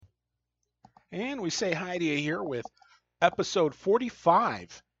And we say hi to you here with episode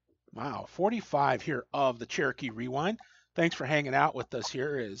 45. Wow, 45 here of the Cherokee Rewind. Thanks for hanging out with us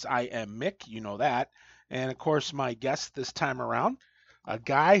here as I am Mick, you know that. And of course, my guest this time around, a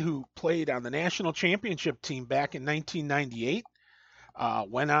guy who played on the national championship team back in 1998,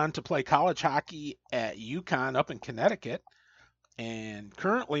 went on to play college hockey at UConn up in Connecticut, and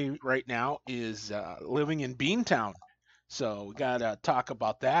currently right now is living in Beantown. So we got to talk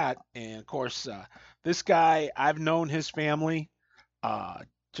about that. And of course, this guy, I've known his family. Uh,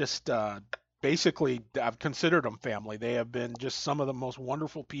 just basically, I've considered them family. They have been just some of the most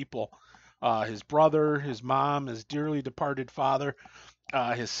wonderful people. His brother, his mom, his dearly departed father,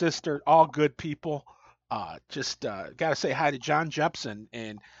 his sister, all good people. Just got to say hi to Jon Jepson.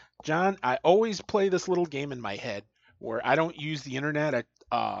 And John, I always play this little game in my head where I don't use the internet.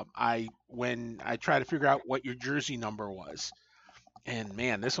 I when I try to figure out what your jersey number was. And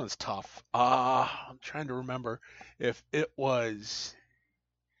man, this one's tough. I'm trying to remember if it was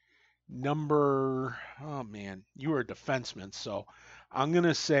number. Oh man, you were a defenseman, so I'm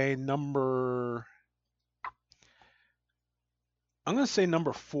gonna say number. I'm gonna say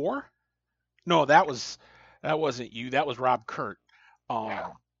number 4. No, that wasn't you. That was Rob Kurt. Um,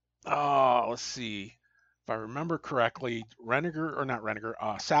 oh, let's see. If I remember correctly, Reniger or not Reniger,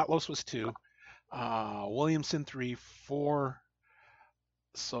 Satlos was 2, Williamson 3, 4.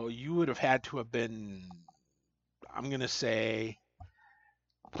 So you would have had to have been, I'm gonna say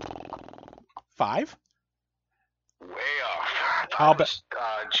 5. Way off. How I about? was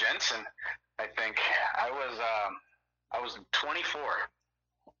Jensen. I think I was 24.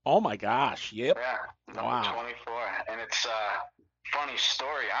 Oh my gosh! Yep. Yeah, number Wow. 24, and it's funny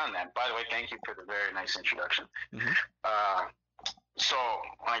story on that. By the way, thank you for the very nice introduction. Hmm. Uh, so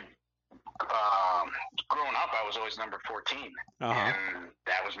like growing up, I was always number 14, Uh-huh. and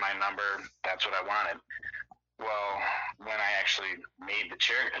that was my number. That's what I wanted. Well, when I actually made the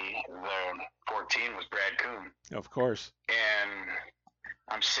Cherokee, the 14 was Brad Coon, Of course. and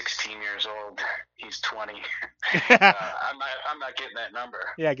I'm 16 years old. He's 20. Yeah, I'm not getting that number.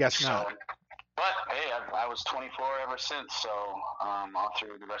 I guess So, not. but hey, I was 24 ever since. So all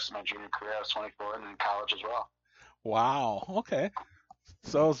through the rest of my junior career, I was 24, and in college as well. Wow. Okay.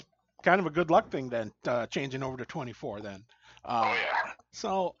 So it's kind of a good luck thing then, changing over to 24 then. Oh Uh, yeah.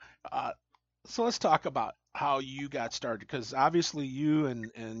 so, uh, so let's talk about how you got started, because obviously you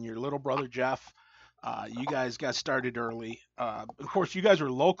and your little brother Jeff, you guys got started early. Of course, you guys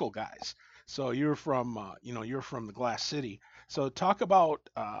were local guys, so you're from, you're from the Glass City. So talk about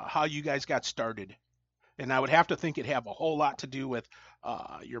how you guys got started, and I would have to think it'd have a whole lot to do with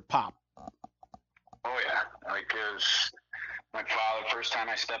your pop. Oh yeah. Like it was my father. First time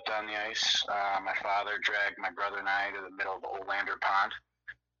I stepped on the ice, my father dragged my brother and I to the middle of Olander Pond.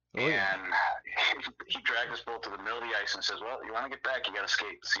 Oh yeah. And he dragged us both to the middle of the ice and says, "Well, you want to get back? You got to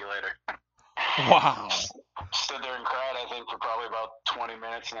skate. See you later." Wow. Stood there and cried, I think, for probably about 20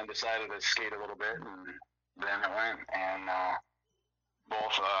 minutes, and then decided to skate a little bit, and then it went. And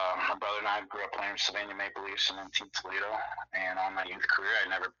both my brother and I grew up playing for Savannah Maple Leafs and then Team Toledo. And all my youth career, I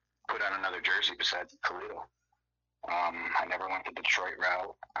never put on another jersey besides Toledo. I never went the Detroit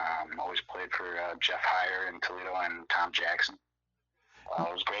route. Always played for Jeff Heyer in Toledo and Tom Jackson.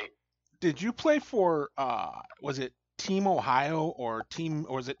 It was great. Did you play for was it Team Ohio or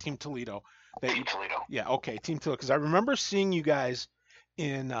was it Team Toledo? That Team you Toledo. Yeah, okay, Team Toledo, because I remember seeing you guys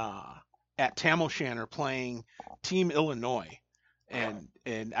in at Tam O'Shanter playing Team Illinois.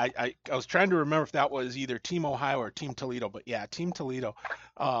 And I was trying to remember if that was either Team Ohio or Team Toledo, but yeah, Team Toledo.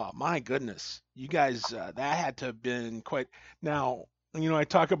 My goodness, you guys, that had to have been quite. Now, I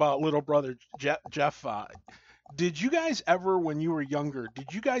talk about little brother Jeff. Did you guys ever, when you were younger,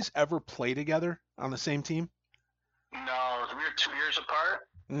 did you guys ever play together on the same team? No, we were 2 years apart.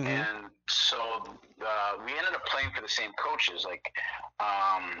 Hmm. And so we ended up playing for the same coaches. Like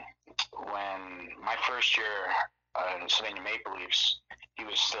when my first year in Savannah Maple Leafs, he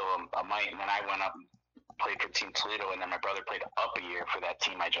was still a mite, and then I went up and played for Team Toledo, and then my brother played up a year for that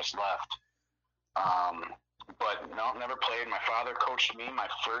team I just left. But no, never played. My father coached me my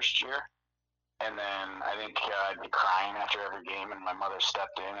first year, and then I think I'd be crying after every game, and my mother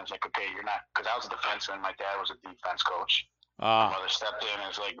stepped in and was like, "Okay, you're not," because I was a defenseman. My dad was a defense coach. My Ah. mother stepped in and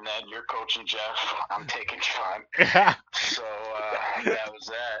was like, "Ned, you're coaching Jeff. I'm taking John." Yeah. So that was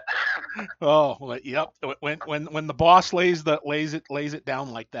that. Oh, well, yep. When the boss lays it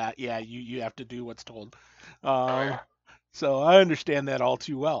down like that, yeah, you have to do what's told. Oh Um, yeah. so I understand that all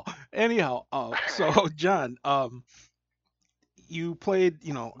too well. Anyhow, so John, you played,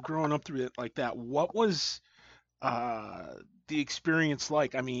 growing up through it like that. What was uh the experience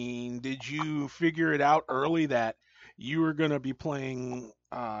like? I mean, did you figure it out early that you were going to be playing,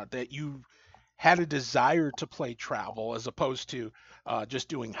 that you had a desire to play travel as opposed to just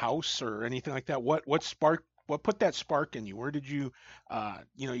doing house or anything like that? What put that spark in you? Where did you,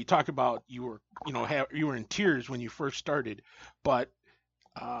 you talk about you were, you were in tears when you first started, but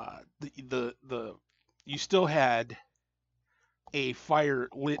the you still had a fire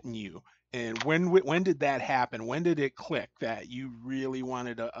lit in you. And when did that happen? When did it click that you really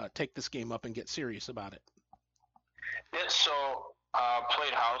wanted to take this game up and get serious about it? Yeah, so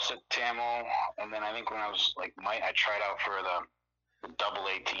played house at Tamil, and then I think when I was like, I tried out for the double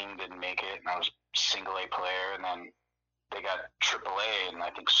A team, didn't make it, and I was single A player, and then they got triple A and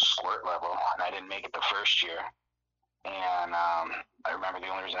I think squirt level, and I didn't make it the first year. And I remember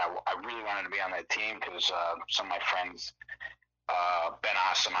the only reason I really wanted to be on that team because some of my friends, Ben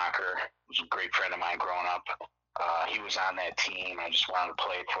Osemacher was a great friend of mine growing up. He was on that team. I just wanted to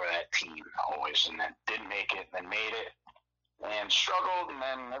play for that team always, and then didn't make it, then made it, and struggled, and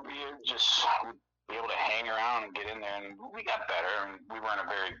then every year just would be able to hang around and get in there, and we got better, and we weren't a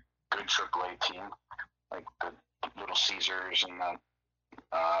very good AAA team, like the Little Caesars and the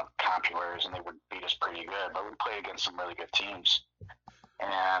Compulars, and they would beat us pretty good, but we played against some really good teams.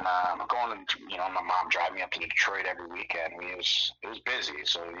 And going to, my mom driving me up to Detroit every weekend. It was busy,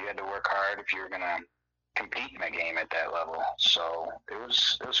 so you had to work hard if you were gonna compete in a game at that level. So it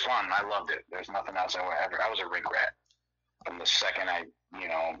was fun. I loved it. There's nothing else I was a rink rat. From the second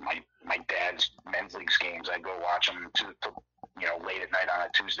my dad's men's leagues games, I'd go watch them to late at night on a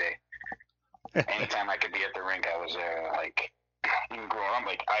Tuesday. Anytime I could be at the rink, I was there. Like even growing up,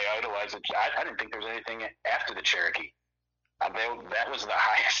 like I idolized it. I didn't think there was anything after the Cherokee. That was the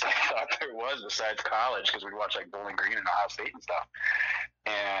highest I thought there was besides college because we'd watch like Bowling Green and Ohio State and stuff.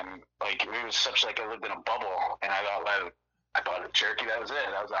 And like it was such like I lived in a bubble, and I thought at Cherokee that was it.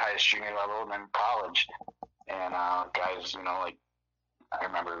 That was the highest junior level, and then college. And guys, like I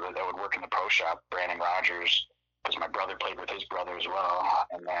remember that I would work in the pro shop, Brandon Rogers, because my brother played with his brother as well.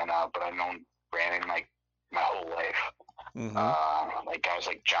 And then, but I've known Brandon like my whole life. Mm-hmm. Like guys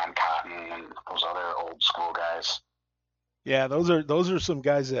like John Cotton and those other old school guys. Yeah, those are some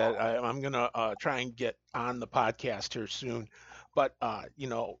guys that I'm gonna try and get on the podcast here soon. But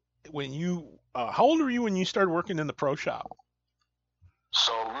when how old were you when you started working in the pro shop?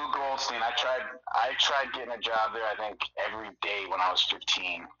 So Lou Goldstein, I tried getting a job there, I think, every day when I was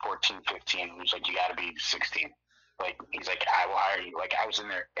 14, 15. He was like, you got to be 16. Like, he's like, I will hire you. Like, I was in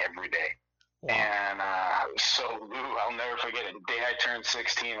there every day. Wow. And so Lou, I'll never forget it. The day I turned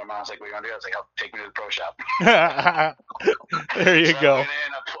 16, my mom's like, what are you going to do? I was like, I'll take me to the pro shop. There you go. I went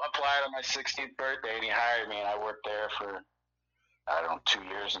in, applied on my 16th birthday, and he hired me, and I worked there for, I don't know, 2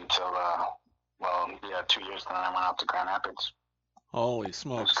 years until, 2 years, then I went out to Grand Rapids. Holy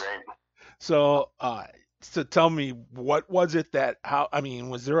smokes. It was great. So tell me, what was it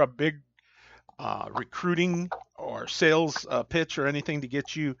was there a big recruiting or sales pitch or anything to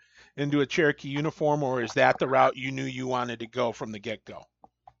get you into a Cherokee uniform, or is that the route you knew you wanted to go from the get-go?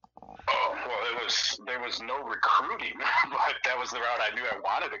 Oh, well, there was no recruiting, but that was the route I knew I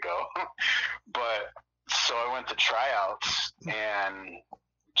wanted to go. But so I went to tryouts and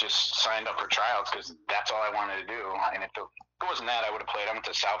just signed up for tryouts because that's all I wanted to do. And if it wasn't that, I would have played. I went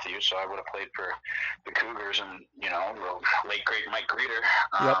to Southview, so I would have played for the Cougars and, the late, great Mike Greeter.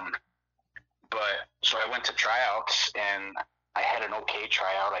 Yep. But so I went to tryouts, and I had an okay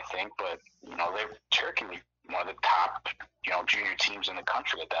tryout, I think. But, Cherokee was one of the top, junior teams in the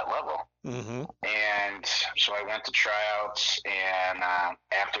country at that level. Mm-hmm. And so I went to tryouts, and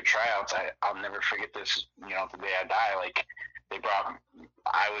after tryouts, I'll never forget this, the day I die. Like,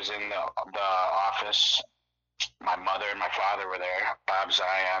 I was in the office. My mother and my father were there. Bob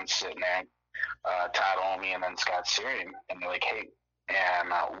Zion sitting there, Todd Olney, and then Scott Syrian. And they're like, hey, and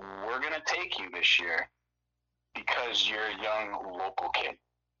we're going to take you this year because you're a young local kid.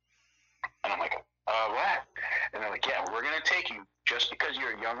 And I'm like, what? And they're like, yeah, we're going to take you just because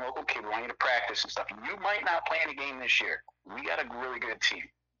you're a young local kid. We want you to practice and stuff. You might not play in a game this year. We got a really good team.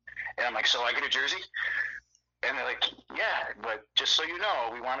 And I'm like, so I get a jersey? And they're like, yeah, but just so you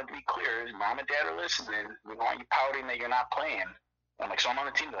know, we wanted to be clear. Mom and Dad are listening. We want you pouting that you're not playing. I'm like, so I'm on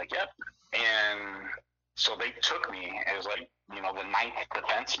the team. They're like, yep. And so they took me as like, the ninth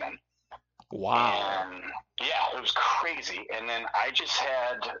defenseman. Wow. And yeah, it was crazy. And then I just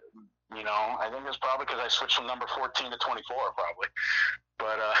had, I think it was probably because I switched from number 14 to 24 probably.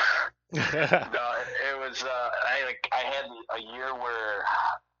 But no, it was, I had a year where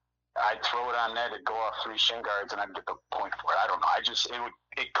I'd throw it on net, it'd go off 3 shin guards, and I'd get the point for it. I don't know.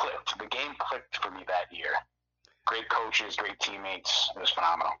 It clicked. The game clicked for me that year. great coaches, great teammates. It was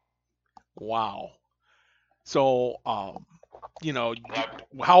phenomenal. Wow. So, Yep.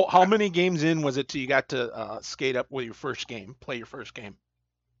 how many games in was it till you got to skate up with your first game, play your first game?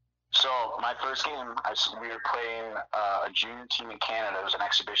 So my first game, we were playing a junior team in Canada. It was an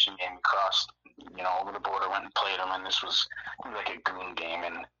exhibition game. We crossed, over the border, went and played them, and this was like a goon game,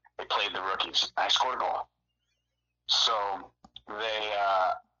 and they played the rookies. I scored a goal. So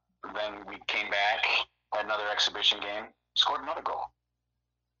then we came back, had another exhibition game, scored another goal.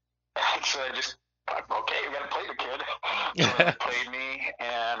 And so okay, we got to play the kid. So they played me,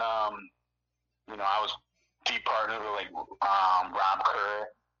 and I was deep partner with like Rob Kerr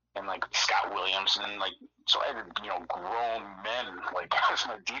and like Scott Williamson, like, so I had grown men like as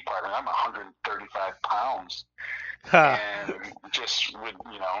my deep partner. I'm 135 pounds, and just would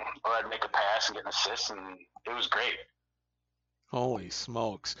or I'd make a pass and get an assist, and it was great. Holy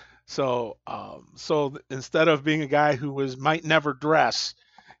smokes. So instead of being a guy who might never dress,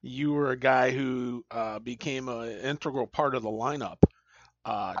 you were a guy who became an integral part of the lineup.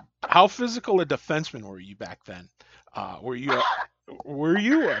 How physical a defenseman were you back then? Were you? Were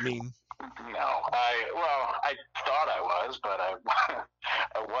you? I mean, No, I thought I was, but I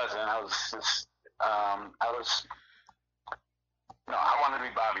I wasn't. I was just I was no, I wanted to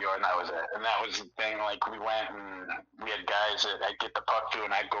be Bobby Orr, and that was it. And that was the thing. Like, we went and we had guys that I'd get the puck to,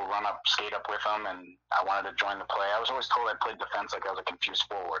 and I'd go run up, skate up with them, and I wanted to join the play. I was always told I played defense like I was a confused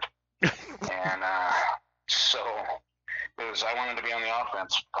forward, and so I wanted to be on the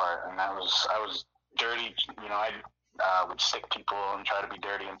offense part, and I was dirty. I would stick people and try to be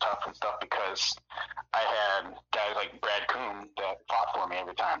dirty and tough and stuff because I had guys like Brad Coombe that fought for me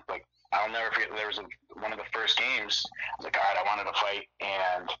every time. Like, I'll never forget, there was one of the first games, I was like, all right, I wanted to fight,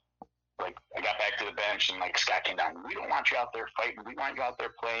 and like, I got back to the bench, and like, Scott came down, we don't want you out there fighting, we want you out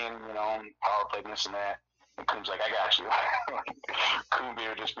there playing, power play, this and that. And Coombe's like, I got you. Coombe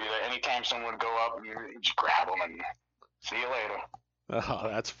would just be there. Anytime someone would go up, you just grab them and see you later. oh,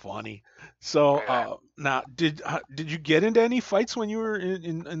 that's funny. So Yeah. now, did you get into any fights when you were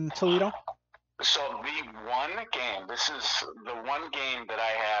in Toledo? So the one game, this is the one game that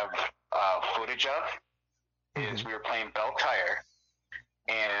I have footage of, is Hmm. we were playing Bell Tire,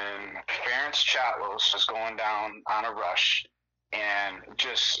 and Ference Chatlos is going down on a rush and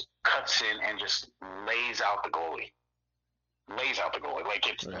just cuts in and just lays out the goalie. Lays out the goalie. Like,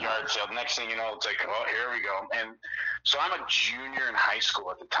 it's Yeah. yard sale. Next thing you know, it's like, oh, here we go. And so I'm a junior in high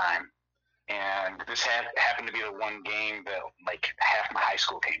school at the time, and this happened to be the one game that like half my high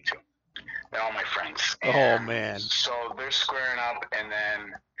school came to. And all my friends. Oh And man. so they're squaring up, and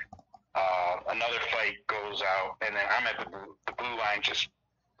then another fight goes out, and then I'm at the blue line just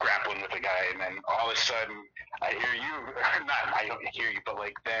grappling with a guy, and then all of a sudden I hear you, not I don't hear you, but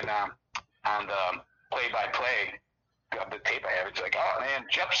like then on the play-by-play of the tape I have, it's like, oh man,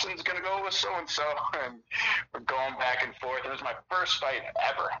 Jepson's gonna go with so-and-so, and we're going back and forth. It was my first fight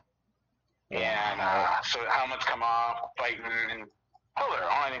ever. And so helmets come off, fighting, and hold it on.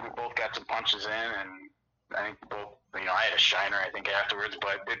 I think we both got some punches in, and I think both, I had a shiner, I think, afterwards,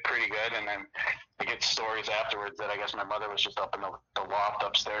 but did pretty good. And then I get stories afterwards that I guess my mother was just up in the loft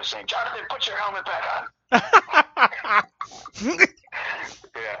upstairs saying, Jonathan, put your helmet back on.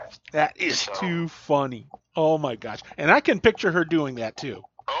 Yeah. That is So, too funny. Oh my gosh. And I can picture her doing that too.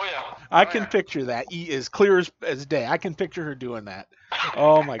 oh yeah. I Oh can yeah. picture that as clear as day. I can picture her doing that.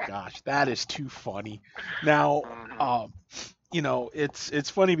 Oh my gosh, that is too funny. Now, Mhm. it's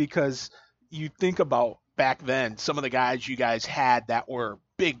funny because you think about back then some of the guys you guys had that were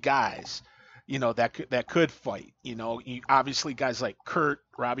big guys, that could fight. Obviously guys like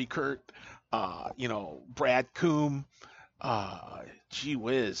Robbie Kurt, Brad Coombe, gee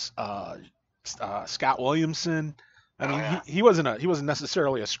whiz, Scott Williamson. I Oh mean, yeah. he wasn't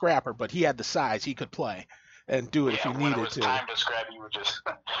necessarily a scrapper, but he had the size. He could play and do it if he Yeah, when it needed was to. time to scrap, you would just,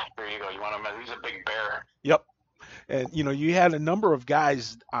 here you go. You want him? He's a big bear. Yep. And you had a number of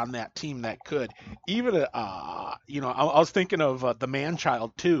guys on that team that could. Even I was thinking of the man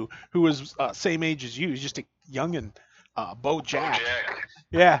child too, who was same age as you. He's just a youngin, Bo Oh, Jack. Jack.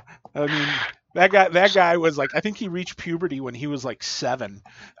 Yeah, I mean that guy was like, I think he reached puberty when he was like 7.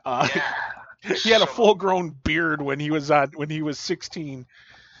 Yeah. He had a So full grown beard when he was 16.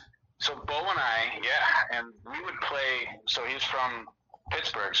 So Bo and I, yeah, and we would play. So he's from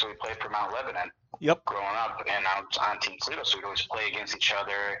Pittsburgh, so we played for Mount Lebanon Yep. growing up, and I was on Team Toledo, so we'd always play against each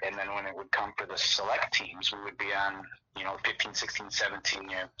other. And then when it would come for the select teams, we would be on, 15, 16, 17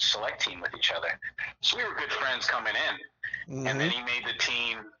 year select team with each other. So we were good friends coming in. And Hmm. then he made the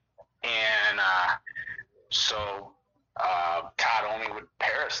team, and so Todd only would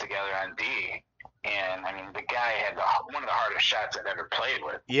pair us together on D. And I mean, the guy had one of the hardest shots I've ever played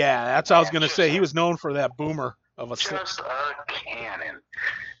with. Yeah, that's what I was And gonna say. He was known for that boomer of a just a cannon.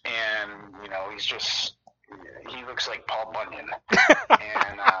 And, he looks like Paul Bunyan.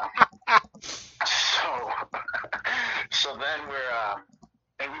 And so then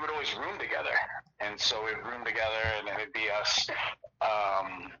and we would always room together. And so we'd room together, and it'd be us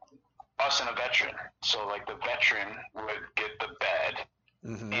and a veteran. So, like, the veteran would get the bed,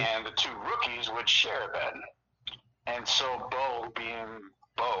 and the two rookies would share a bed. And so Bo, being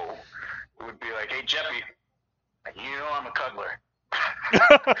Bo, would be like, "Hey, Jeppy, I'm a cuddler."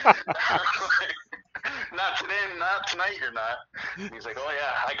 Not today, not tonight, you're not. He's like, "Oh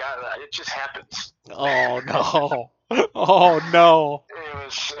yeah, I got that. It just happens." Oh no. Oh no. It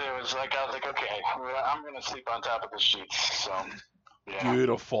was like, I was like, okay, I'm gonna sleep on top of the sheets. So yeah.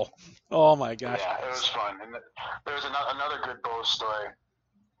 Beautiful. Oh my gosh. Yeah, it was fun. And there was another good Bo story.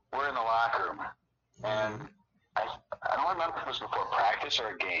 We're in the locker room, and I don't remember if it was before practice or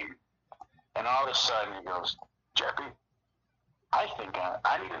a game, and all of a sudden he goes, "Jeppy, I think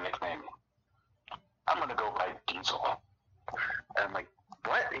I need a nickname. I'm going to go by Diesel." And I'm like,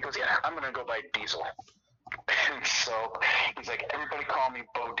 "What?" He goes, "Yeah, I'm going to go by Diesel." And so he's like, "Everybody call me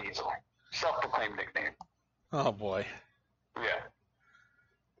Bo Diesel." Self-proclaimed nickname. Oh boy. Yeah.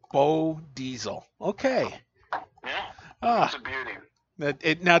 Bo Diesel. Okay. Yeah. It's a beauty.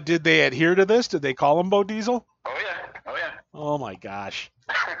 Now, did they adhere to this? Did they call him Bo Diesel? Oh yeah. Oh yeah. Oh my gosh.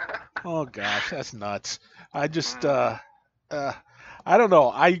 Oh gosh, that's nuts. I just I don't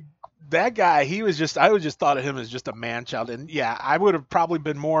know. That guy, I was just thought of him as just a man child, and yeah, I would have probably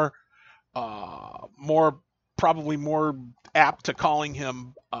been more probably more apt to calling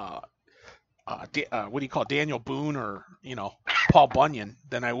him what do you call it, Daniel Boone or Paul Bunyan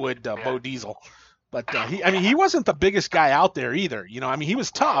than I would Bo Diesel. But he wasn't the biggest guy out there either. He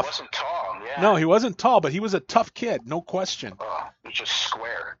was tough. He wasn't tall. Yeah. No, he wasn't tall, but he was a tough kid, no question. He's just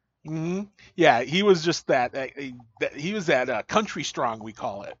square. Yeah, he was just that. He was that country strong, we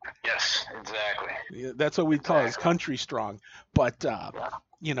call it. Yes, exactly. That's what we call it, country strong. But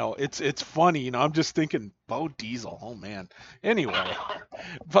it's funny. I'm just thinking Bo Diesel. Oh man. Anyway,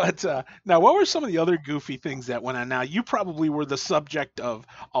 but now, what were some of the other goofy things that went on? Now, you probably were the subject of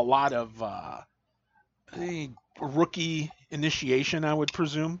a lot of rookie initiation, I would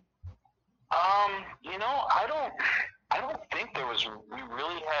presume. I don't think we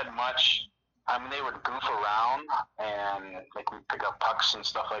really had much. I mean, they would goof around and like we'd pick up pucks and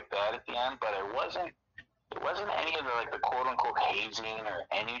stuff like that at the end, but it wasn't any of the quote unquote hazing or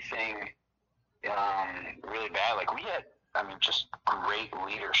anything really bad. Like we had, just great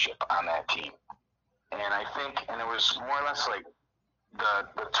leadership on that team, and it was more or less like the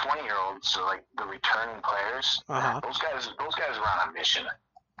 20-year-olds, so like the returning players. Those guys were on a mission.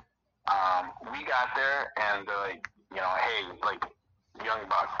 We got there and like, hey, like young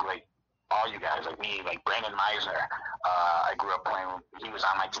buck, like all you guys, like me, like Brandon Meisner. I grew up playing. He was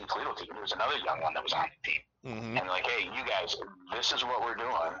on my team, Toledo team. There was another young one that was on the team. And like, hey, you guys, this is what we're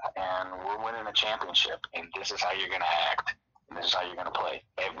doing, and we're winning a championship, and this is how you're gonna act, and this is how you're gonna play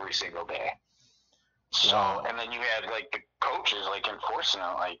every single day. So, and then you had like the coaches like enforcing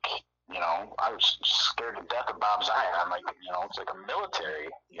it, like, I was scared to death of Bob Zion. Like, it's like a military,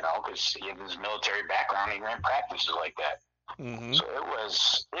 because he had his military background. He ran practices like that. So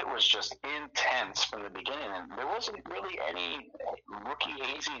it was just intense from the beginning, and there wasn't really any rookie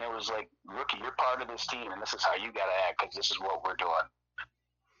hazing. It was like, rookie, you're part of this team, and this is how you got to act because this is what we're doing.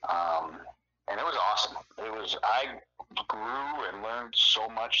 And it was awesome. I grew and learned so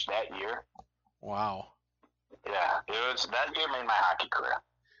much that year. Wow. Yeah, that year made my hockey career.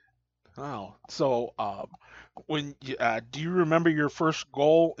 Wow. So, do you remember your first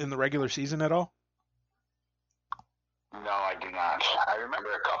goal in the regular season at all? No, I do not. I remember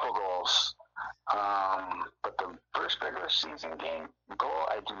a couple goals, but the first regular season game goal,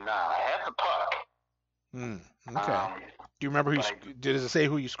 I do not. I have the puck. Okay. Do you remember did it say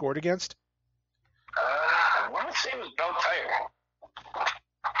who you scored against? I want to say it was Bell Tire.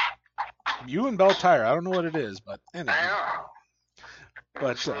 You and Bell Tire. I don't know what it is, but anyway. I know.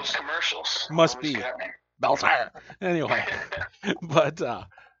 But those commercials must be Bell Tire. Anyway, but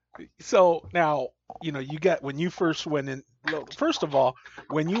so now you got, when you first went in. First of all,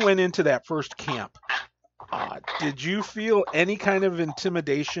 when you went into that first camp, did you feel any kind of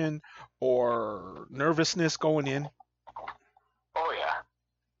intimidation or nervousness going in? Oh yeah,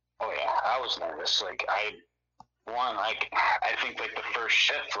 I was nervous. Like I think like the first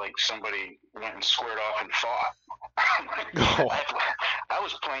shift, like somebody went and squared off and fought. I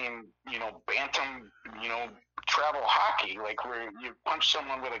was playing, bantam, travel hockey, like where you punch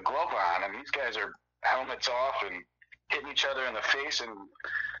someone with a glove on, and these guys are helmets off and hitting each other in the face, and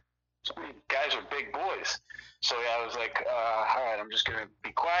some of these guys are big boys. So yeah, I was like, all right, I'm just gonna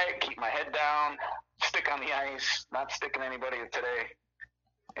be quiet, keep my head down, stick on the ice, not sticking anybody today,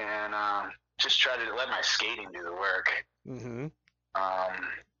 and just try to let my skating do the work. Mm-hmm.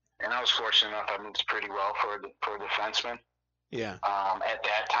 And I was fortunate enough, I moved pretty well for a defenseman. Yeah. At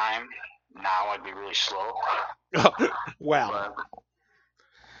that time, now I'd be really slow. Wow.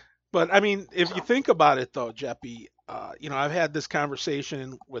 But I mean, if you think about it, though, Jeppy, I've had this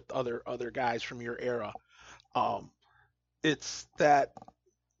conversation with other guys from your era. Um, it's that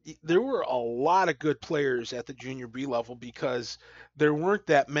there were a lot of good players at the junior B level because there weren't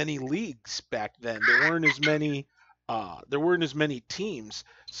that many leagues back then. There weren't as many teams.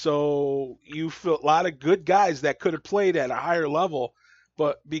 So you feel a lot of good guys that could have played at a higher level,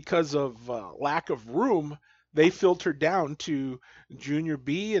 but because of lack of room, they filtered down to junior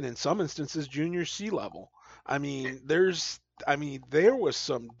B and in some instances junior C level. There was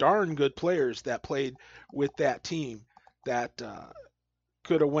some darn good players that played with that team that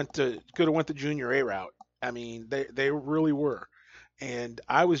could have went the junior A route. I mean, they really were, and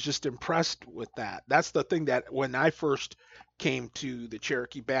I was just impressed with that. That's the thing that when I first came to the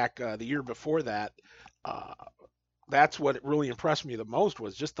Cherokee back the year before that, uh, that's what really impressed me the most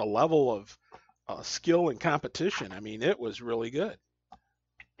was just the level of skill and competition. I mean, it was really good.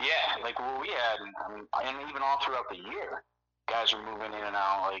 Yeah, like what we had, and even all throughout the year, guys were moving in and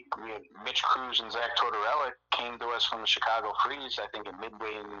out. Like we had Mitch Cruz and Zach Tortorella came to us from the Chicago Freeze, I think, at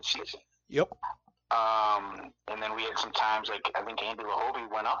midway in the season. Yep. And then we had some times, like I think Andy Lahovey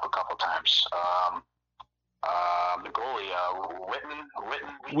went up a couple times. The goalie,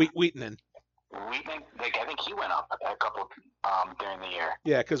 Wheaton, like I think he went up a couple during the year.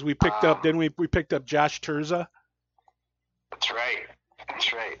 Yeah, because we picked up, didn't we? We picked up Josh Terza. That's right.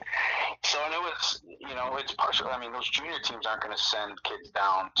 So, and it was, it's partial. I mean, those junior teams aren't going to send kids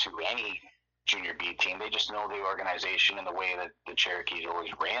down to any junior B team. They just know the organization and the way that the Cherokees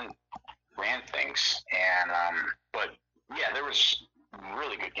always ran things. And but yeah, there was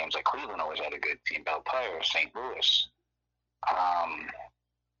really good games. Like Cleveland always had a good team. Belpaire, St. Louis.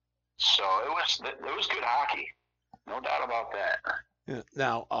 So it was good hockey, no doubt about that. Yeah.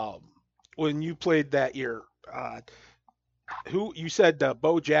 Now, when you played that year, who you said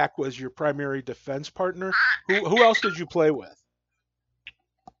Bo Jack was your primary defense partner? Who else did you play with?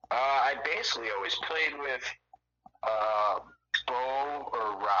 I basically always played with Bo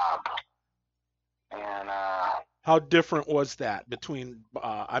or Rob. And how different was that between?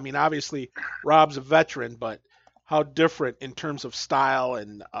 Obviously Rob's a veteran, but how different in terms of style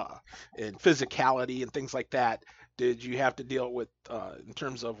and physicality and things like that did you have to deal with in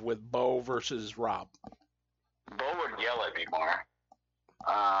terms of with Bo versus Rob? Bo would yell at me more.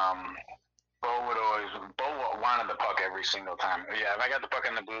 Bo wanted the puck every single time. Yeah, if I got the puck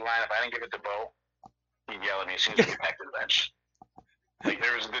on the blue line, if I didn't give it to Bo, he'd yell at me as soon as we get back to the bench. Like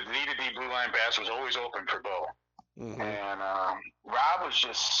there was the D-to-D blue line pass was always open for Bo. Mm-hmm. And Rob was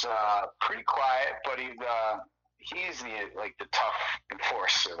just pretty quiet, but he's the tough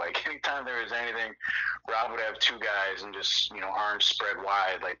enforcer. Like anytime there was anything, Rob would have two guys and just arms spread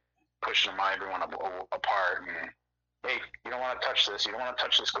wide, like pushing everyone apart. And hey, you don't want to touch this. You don't want to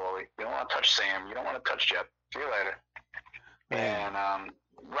touch this goalie. You don't want to touch Sam. You don't want to touch Jeff. See you later. And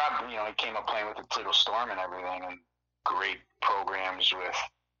Rob, he came up playing with the Toledo Storm and everything, and great programs with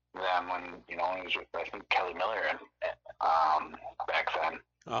them when he was with I think Kelly Miller back then.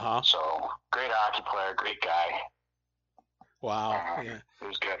 So great hockey player, great guy. Wow. Yeah. It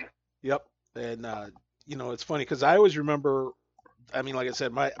was good. Yep. And it's funny because I always remember. I mean, like I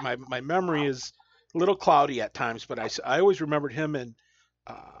said, my memory is a little cloudy at times, but I always remembered him and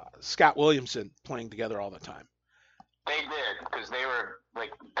Scott Williamson playing together all the time. They did because they were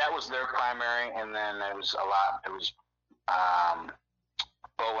like that was their primary, and then there was a lot. It was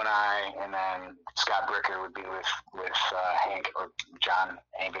Bo and I, and then Scott Bricker would be with Hank or John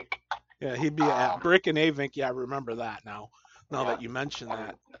Avink. Yeah, he'd be Brick and Avink. Yeah, I remember that now that you mention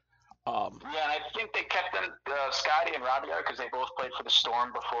that. Yeah, and I think they kept them, Scotty and Robbie, because they both played for the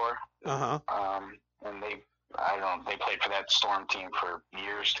Storm before. And they played for that Storm team for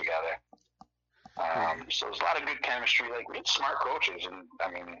years together. So there's a lot of good chemistry. Like we had smart coaches, and I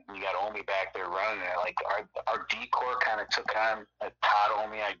mean, you got Omi back there running it. Like our D corps kind of took on a Todd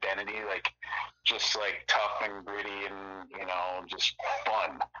Omi identity, like just like tough and gritty, and just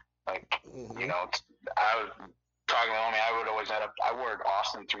fun. Like I was talking to Omi. I would always I wore an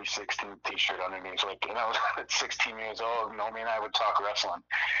Austin 316 T-shirt underneath. So like at 16 years old, Omi and I would talk wrestling,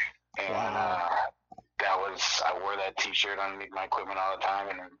 and I wore that T-shirt underneath my equipment all the time,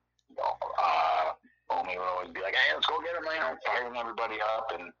 and Omi would always be like, "Hey, let's go get him," firing everybody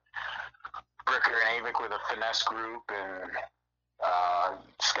up, and Bricker and Avik were the finesse group, and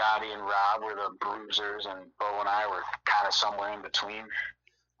Scotty and Rob were the bruisers, and Bo and I were kind of somewhere in between.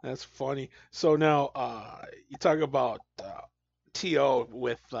 That's funny. So now, you talk about To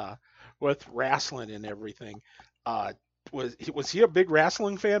with wrestling and everything. Uh, was he a big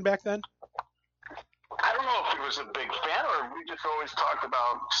wrestling fan back then? I don't know if he was a big fan or we just always talked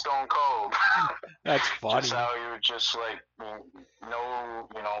about Stone Cold. That's funny. Just how he would just like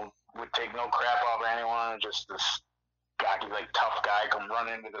would take no crap off anyone, just this cocky, like tough guy come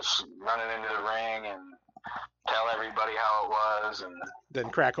running into the ring and tell everybody how it was, and then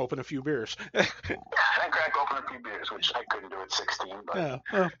crack open a few beers. Then crack open a few beers, which I couldn't do at 16. But yeah,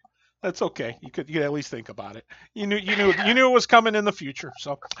 well, that's okay. You could at least think about it. You knew it was coming in the future.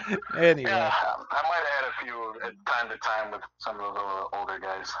 So anyway, yeah, I might have had a few at time to time with some of those older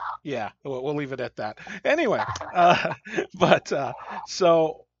guys. Yeah, we'll leave it at that. Anyway, but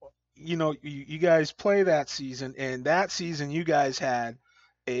so you guys play that season, and that season you guys had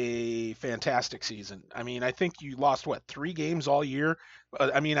a fantastic season. I mean, I think you lost 3 games all year.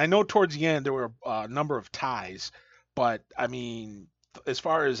 I mean, I know towards the end there were a number of ties, but I mean, as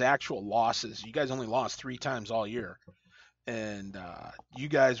far as actual losses, you guys only lost 3 times all year, and you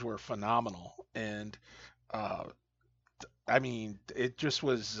guys were phenomenal. And I mean, it just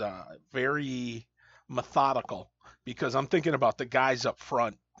was very methodical because I'm thinking about the guys up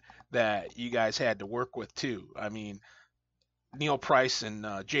front that you guys had to work with too. I mean, Neil Price and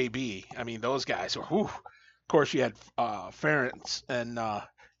JB. I mean, those guys were. Whew. Of course, you had Ferentz, and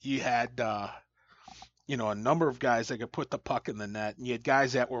you had a number of guys that could put the puck in the net, and you had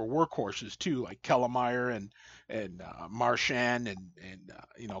guys that were workhorses too, like Kellemeyer and Marchand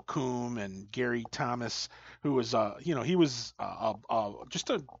and Coombe and Gary Thomas, who was he was just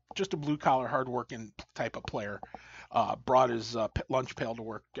a blue collar, hardworking type of player. Brought his lunch pail to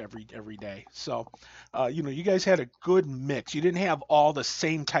work every day. So, you guys had a good mix. You didn't have all the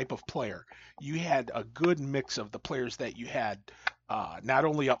same type of player. You had a good mix of the players that you had, not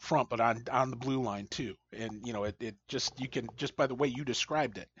only up front but on the blue line too. And it just you can just by the way you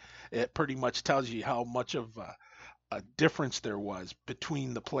described it, it pretty much tells you how much of a difference there was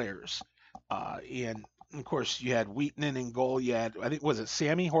between the players. And of course, you had Wheaton in goal. You had was it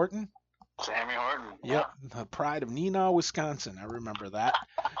Sammy Horton? Sammy Horton. Yep, the pride of Neenah, Wisconsin. I remember that.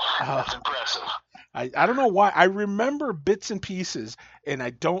 That's impressive. I don't know why. I remember bits and pieces, and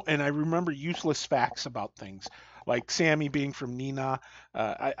I remember useless facts about things, like Sammy being from Neenah.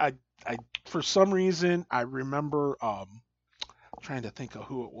 I for some reason I remember trying to think of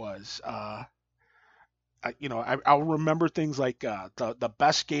who it was. I'll remember things like the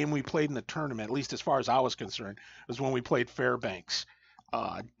best game we played in the tournament, at least as far as I was concerned, was when we played Fairbanks.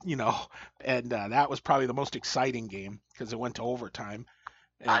 And that was probably the most exciting game because it went to overtime.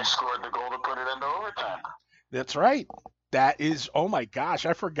 And I scored the goal to put it into overtime. That's right. That is, oh my gosh,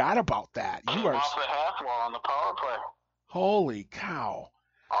 I forgot about that. You are off the half wall on the power play. Holy cow!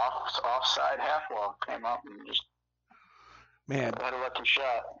 Offside half wall came up and just had a lucky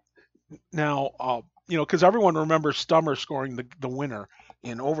shot. Now, because everyone remembers Stummer scoring the winner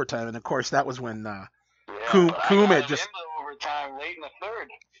in overtime, and of course that was when Coombe had just. Time late in the third.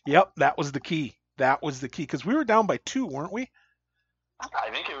 Yep, that was the key. That was the key because we were down by 2, weren't we? I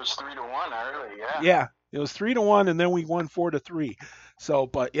think it was 3-1 early. Yeah. Yeah, it was 3-1, and then we won 4-3. So,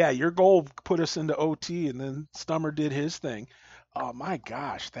 but yeah, your goal put us into OT, and then Stummer did his thing. Oh my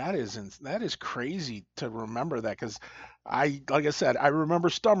gosh, that is crazy to remember that because like I said, I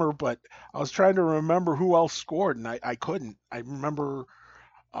remember Stummer, but I was trying to remember who else scored, and I couldn't. I remember.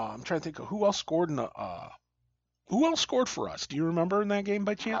 I'm trying to think of who else scored in the. Who else scored for us? Do you remember in that game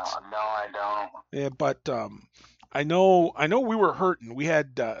by chance? No, I don't. Yeah, but I know we were hurting. We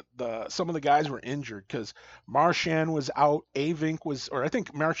had some of the guys were injured because Marchand was out, Avink was, or I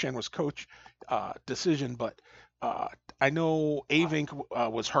think Marchand was coach decision, but I know Avink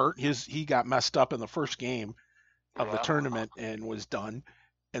was hurt. He got messed up in the first game of the tournament and was done.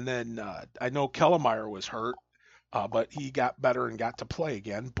 And then I know Kellemeyer was hurt. But he got better and got to play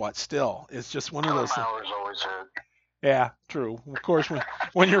again. But still, it's just one of those things. Always hurt. Yeah, true. Of course,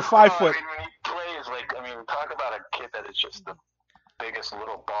 when you're 5 foot. I mean, when he plays, talk about a kid that is just the biggest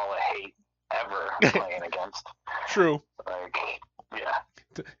little ball of hate ever playing against. True. Yeah.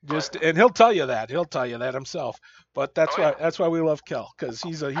 And he'll tell you that. He'll tell you that himself. But that's why we love Kel because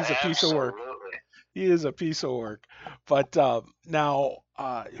he's a piece of work. He is a piece of work. But now,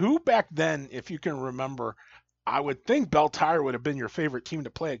 who back then, if you can remember, I would think Bell Tire would have been your favorite team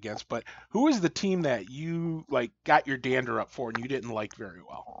to play against, but who is the team that you like got your dander up for and you didn't like very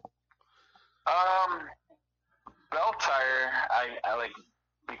well? Um, Bell Tire, I like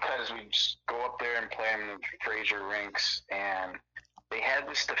because we just go up there and play in the Fraser rinks, and they had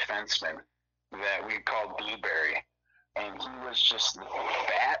this defenseman that we called Blueberry, and he was just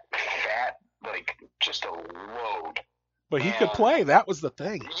fat, like just a load. But he could And play. That was the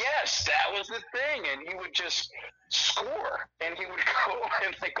thing. yes, that was the thing, and he would just score, and he would go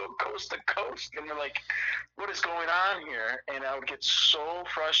and like go coast to coast, and we're like, "What is going on here?" And I would get so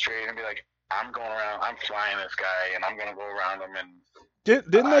frustrated and be like, "I'm going around, I'm flying this guy, and I'm gonna go around him." And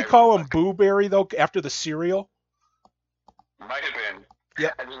Didn't they I call him Booberry though after the cereal? might have been.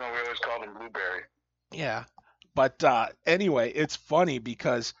 Yep. I just know we always called him Blueberry. Yeah. But anyway, it's funny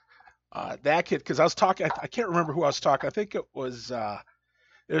because that kid, because I was talking, I can't remember who I was talking. I think it was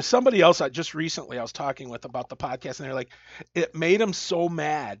somebody else I just recently I was talking with about the podcast, and they're like, it made him so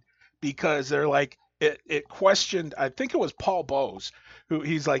mad because they're like, it questioned, I think it was Paul Bowes, who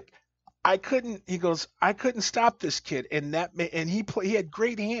he's like, he goes, I couldn't stop this kid, and and he had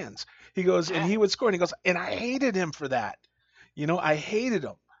great hands. He goes, and he would score, and he goes, and I hated him for that. I hated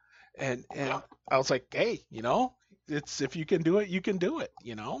him. And I was like, hey, it's if you can do it, you can do it,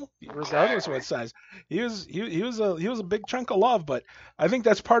 regardless of what size. He was a big chunk of love, but I think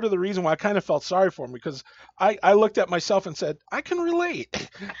that's part of the reason why I kind of felt sorry for him because I looked at myself and said, I can relate.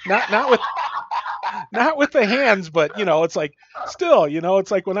 Not with the hands, but it's like still,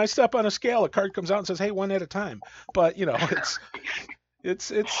 it's like when I step on a scale, a card comes out and says, hey, one at a time. But it's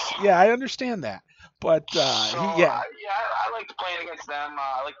yeah, I understand that. But yeah. Yeah, I liked playing against them.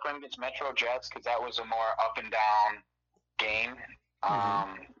 I liked playing against Metro Jets because that was a more up and down game.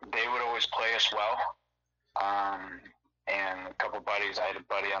 Mhm. They would always play us well. And a couple buddies, I had a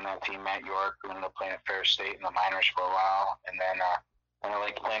buddy on that team, Matt York, who ended up playing at Fair State in the minors for a while. And then I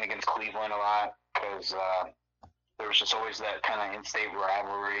liked playing against Cleveland a lot because there was just always that kind of in-state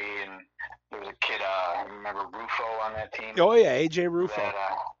rivalry. And there was a kid, I remember Rufo on that team. Oh yeah, AJ Rufo.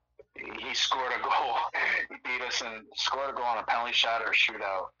 That, he scored a goal. He beat us and scored a goal on a penalty shot or a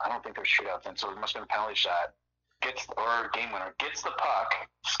shootout. I don't think there was shootout then, so it must have been a penalty shot. Or game winner. Gets the puck,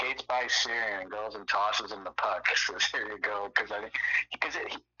 skates by Syrian, and goes and tosses him the puck. So there you go. Because I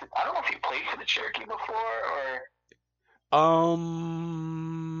don't know if he played for the Cherokee before or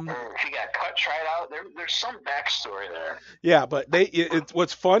if he got cut, tried out. There's some backstory there. Yeah, but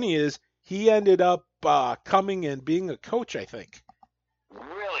what's funny is he ended up coming and being a coach, I think.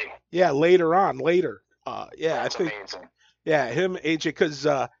 Really? Yeah, later. Yeah, That's I think. amazing. Yeah, him, AJ, because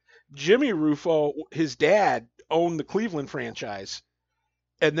Jimmy Rufo, his dad owned the Cleveland franchise,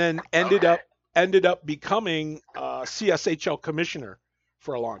 and then ended up becoming CSHL commissioner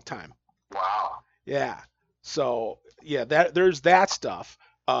for a long time. Wow. Yeah. So yeah, there's that stuff.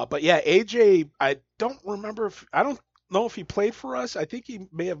 But yeah, AJ, I don't know if he played for us. I think he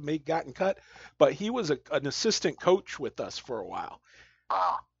may have gotten cut, but he was an assistant coach with us for a while.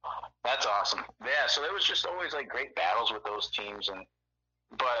 Wow. That's awesome. Yeah, so there was just always like great battles with those teams,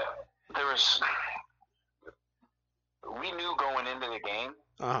 but we knew going into the game,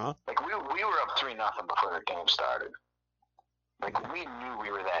 like we were up 3-0 before the game started. Like we knew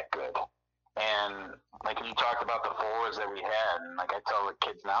we were that good, and like when you talked about the forwards that we had, and like I tell the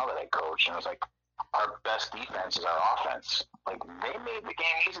kids now that I coach, and it was like our best defense is our offense. Like they made the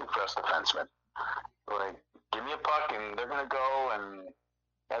game easy for us defensemen. Like give me a puck and they're gonna go and.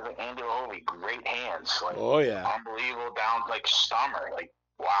 Has like Andy Lahovey, great hands, like unbelievable down, like Stummer, like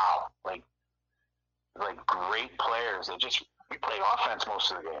wow, like great players. We played offense most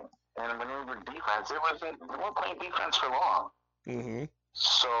of the game, and when we were defense, we weren't playing defense for long. Mm-hmm.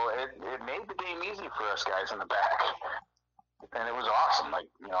 So it made the game easy for us guys in the back, and it was awesome.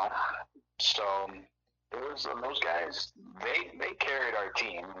 So it was those guys. They carried our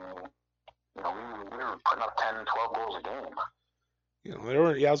team. We were putting up 10, 12 goals a game. I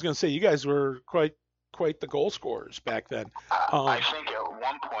was going to say you guys were quite the goal scorers back then. I think at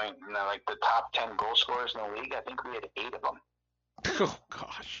one point, like the top 10 goal scorers in the league, I think we had 8 of them. Oh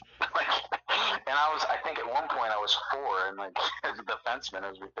gosh. And I think at one point I was 4, and like as a defenseman,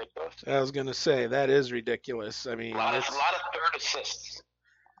 it was ridiculous. I was going to say that is ridiculous. I mean, a lot of third assists.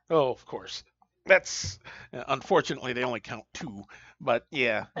 Oh, of course. That's unfortunately they only count 2, but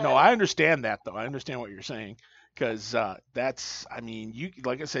yeah, no, I understand that though. I understand what you're saying. Because you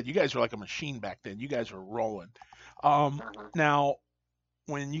like I said, you guys were like a machine back then. You guys were rolling. Now,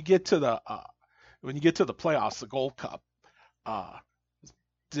 when you get to the playoffs, the Gold Cup,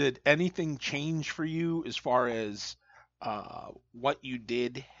 did anything change for you as far as what you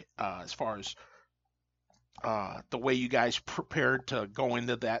did, as far as the way you guys prepared to go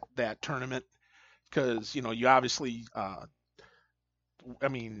into that tournament? Because you obviously, I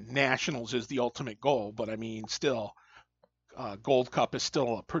mean, nationals is the ultimate goal, but I mean, still, Gold Cup is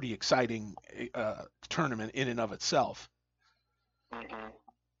still a pretty exciting tournament in and of itself. Hmm.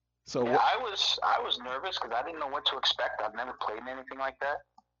 So Yeah, I was nervous because I didn't know what to expect. I've never played in anything like that.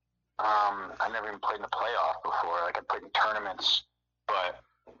 I never even played in the playoff before. Like I played in tournaments, but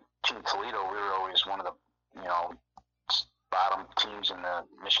Team Toledo, we were always one of the bottom teams in the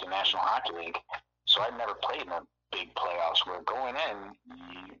Michigan National Hockey League. So I'd never played in a big playoffs. Where going in,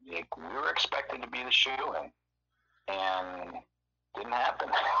 we were expected to be the shoe-in, and didn't happen.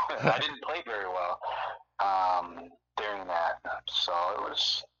 I didn't play very well during that, so it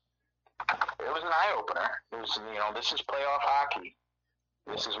was an eye opener. It was this is playoff hockey.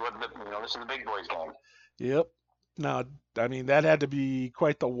 This is this is the big boys game. yep. Now, I mean, that had to be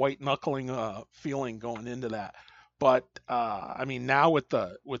quite the white knuckling feeling going into that. But I mean, now with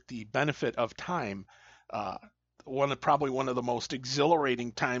the benefit of time, uh, probably one of the most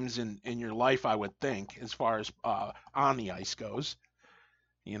exhilarating times in your life, I would think, as far as on the ice goes.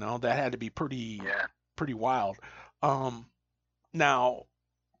 That had to be Yeah. pretty wild. Um, Now,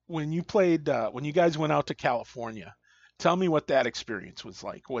 when you guys went out to California, tell me what that experience was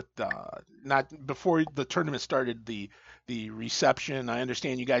like. With not before the tournament started, the reception. I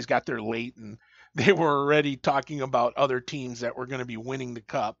understand you guys got there late, and they were already talking about other teams that were going to be winning the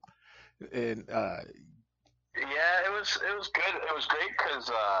cup. And Yeah, it was good. It was great because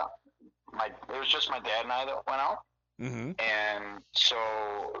it was just my dad and I that went out, hmm and so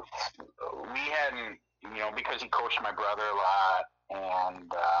we hadn't because he coached my brother a lot,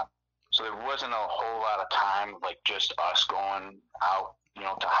 and so there wasn't a whole lot of time like just us going out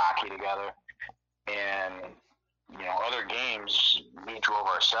to hockey together, and other games we drove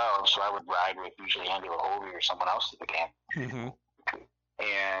ourselves, so I would ride with usually Andy Lahovey or someone else to the game, hmm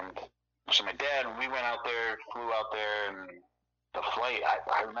and so my dad, we went out there, flew out there, and the flight,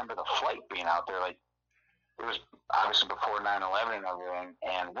 I remember the flight being out there, like, it was obviously before 9/11 and everything,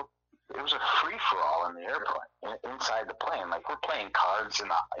 and it was a free-for-all in the airplane, inside the plane. Like, we're playing cards in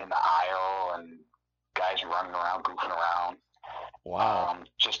the aisle, and guys running around, goofing around, wow.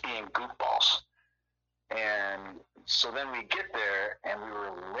 just being goofballs. And so then we get there, and we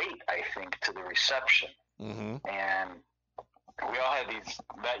were late, I think, to the reception. hmm And we all had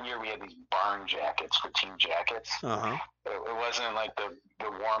that year we had these barn jackets for team jackets. Uh-huh. It wasn't like the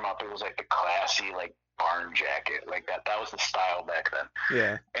warm up, it was like the classy like barn jacket. Like that was the style back then.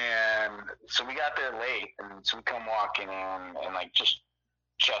 Yeah. And so we got there late, and so we come walking in and like just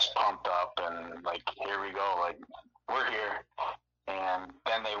chest pumped up and like here we go, like we're here. And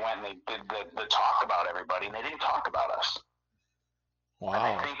then they went and they did the talk about everybody, and they didn't talk about us. And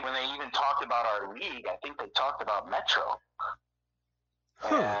I Wow. think when they even talked about our league, I think they talked about Metro.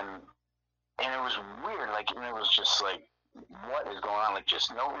 Huh. And it was weird, like, and it was just like, what is going on? Like,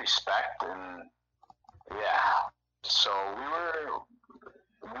 just no respect, and yeah. So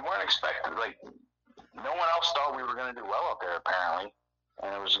we weren't expecting, like, no one else thought we were going to do well up there apparently,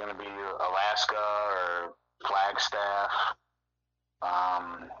 and it was going to be Alaska or Flagstaff,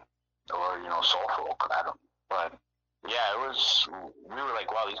 or Suffolk. I don't, but yeah, it was. We were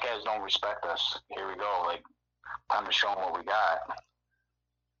like, wow, these guys don't respect us. Here we go, like, time to show them what we got.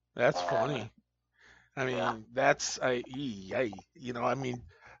 That's And funny. I yeah. mean, I mean,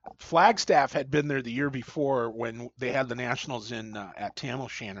 Flagstaff had been there the year before when they had the Nationals in at Tam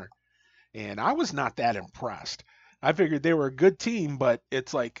O'Shanter, and I was not that impressed. I figured they were a good team, but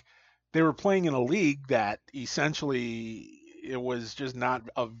it's like they were playing in a league that essentially it was just not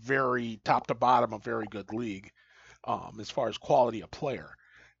a very top to bottom a very good league as far as quality of player.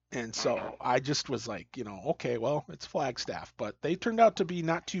 And so Mm-hmm. I just was like, okay, well, it's Flagstaff, but they turned out to be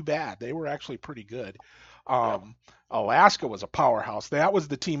not too bad. They were actually pretty good. Yep. Alaska was a powerhouse. That was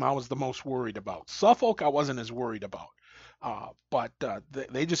the team I was the most worried about. Suffolk, I wasn't as worried about. But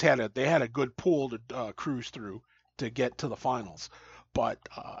they just had a good pool to cruise through to get to the finals. But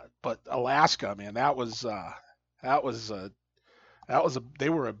Alaska, man, that was they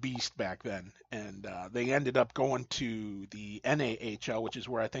were a beast back then, and they ended up going to the NAHL, which is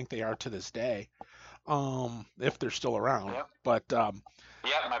where I think they are to this day, if they're still around. Yep. But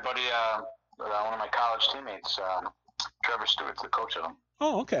Yeah, my buddy, one of my college teammates, Trevor Stewart's the coach of them.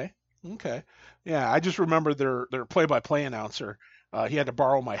 oh, okay, okay, yeah, I just remember their play-by-play announcer. He had to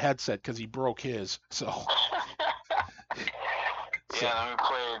borrow my headset because he broke his. So so Yeah, then we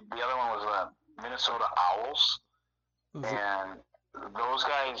played. The other one was Minnesota Owls, and those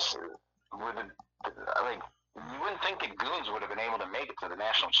guys were like, you wouldn't think the Goons would have been able to make it to the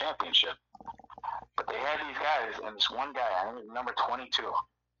national championship, But they had these guys, and this one guy, I think number 22,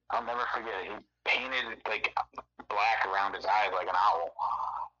 I'll never forget it. He painted like black around his eyes like an owl,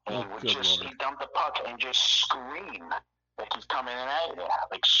 and would just he dumped the puck and just scream like he's coming in at you,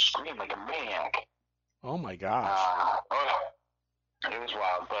 like scream like a maniac. Oh my gosh. It was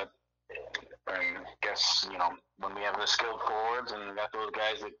wild, but I guess when we have the skilled forwards and got those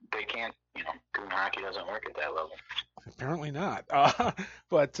guys that they can't, doing hockey doesn't work at that level. Apparently not.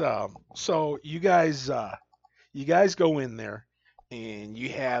 But so you guys go in there, and you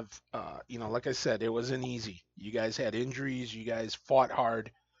have, like I said, it wasn't easy. You guys had injuries. You guys fought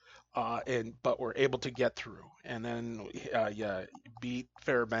hard, but were able to get through. And then you beat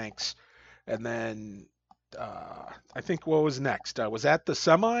Fairbanks, and then I think what was next? Was that the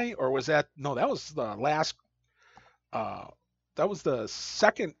semi, or was that no? That was the last. That was the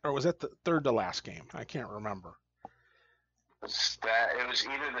second, or was that the third to last game? I can't remember. It was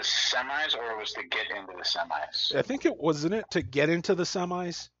either the semis or it was to get into the semis. I think it wasn't it to get into the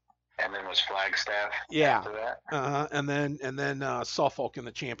semis. And then was Flagstaff. Yeah. After that. And then Suffolk in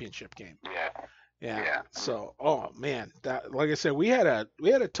the championship game. Yeah. So, oh man, that like I said, we had a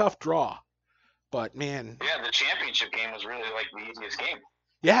tough draw, but man. Yeah, the championship game was really like the easiest game.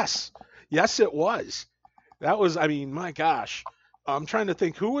 Yes, it was. That was, I mean, my gosh. I'm trying to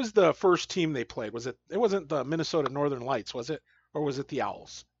think, who was the first team they played? It wasn't the Minnesota Northern Lights, was it? Or was it the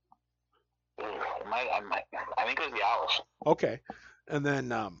Owls? I think it was the Owls. Okay. And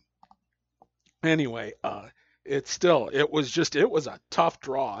then, anyway, it was a tough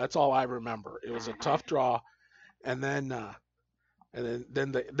draw. That's all I remember. It was a tough draw. And then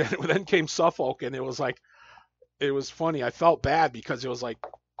then came Suffolk, and it was like, it was funny. I felt bad because it was like,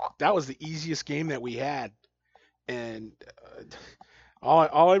 that was the easiest game that we had. And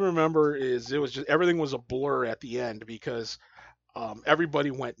all I remember is it was just everything was a blur at the end because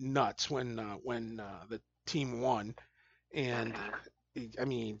everybody went nuts when the team won, and I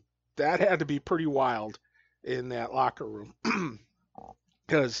mean that had to be pretty wild in that locker room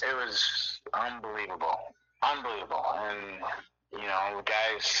because it was unbelievable, and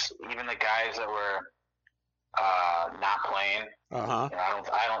even the guys that were not playing. I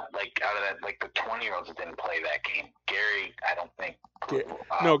don't like out of that, like the 20-year-olds that didn't play that game. Gary, I don't think.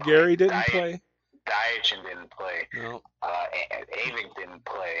 No, Gary didn't play. Diachin didn't play. No. Avik didn't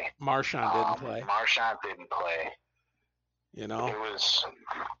play. Marchand didn't play. Marchand didn't play. It was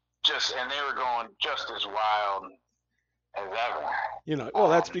just, and they were going just as wild as ever. Well,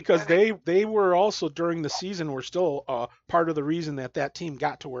 that's because they were also during the season were still part of the reason that team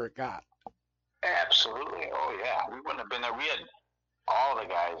got to where it got. Absolutely. Oh, yeah. We wouldn't have been there. We had all the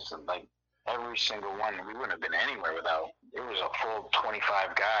guys, like every single one. We wouldn't have been anywhere without. It was a full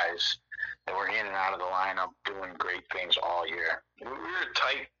 25 guys that were in and out of the lineup doing great things all year. We were a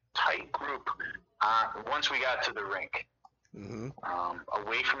tight group once we got to the rink. Mm-hmm.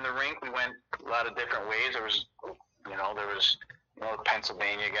 Away from the rink, we went a lot of different ways. There was the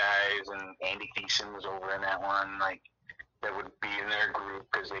Pennsylvania guys, and Andy Thiessen was over in that one, like, that would be in their group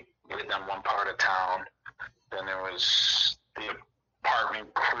because they lived on one part of town. Then there was the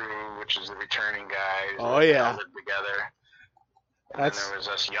apartment crew, which is the returning guys. Oh, yeah. All lived together. And then there was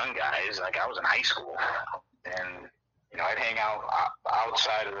us young guys. Like, I was in high school. And, I'd hang out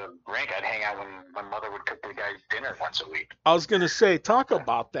outside of the rink. I'd hang out when my mother would cook the guys dinner once a week. I was going to say, talk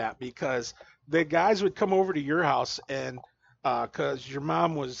about that, because the guys would come over to your house, and because your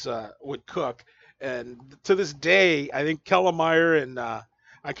mom would cook. And to this day, I think Kellemeyer and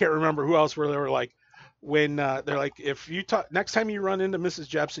I can't remember who else were. They were like, when they're like, if you next time you run into Mrs.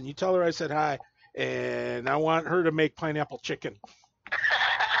 Jepson, you tell her I said hi, and I want her to make pineapple chicken.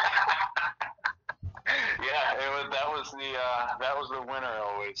 Yeah, that was the winner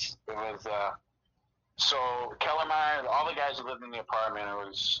always. It was so Kellemeyer, all the guys who lived in the apartment. It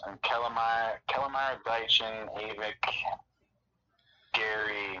was Kellemeyer, Deitchen, Avik,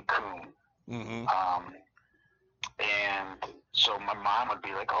 Gary, Kuhn. Mm-hmm. And so my mom would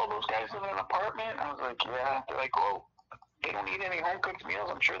be like, "Oh, those guys live in an apartment?" I was like, "Yeah." They're like, "Well, they don't eat any home cooked meals.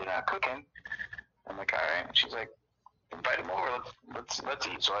 I'm sure they're not cooking." I'm like, "All right." And she's like, "Invite them over. Let's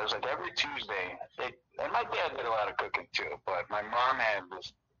eat." So I was like, every Tuesday. And my dad did a lot of cooking too, but my mom had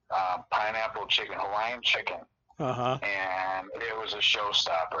this pineapple chicken, Hawaiian chicken, and it was a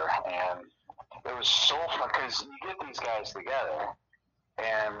showstopper. And it was so fun because you get these guys together.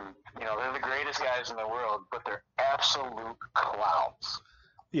 And, they're the greatest guys in the world, but they're absolute clowns.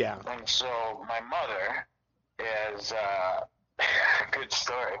 Yeah. And so my mother is, good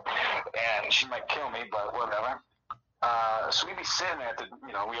story, and she might kill me, but whatever. So we'd be sitting at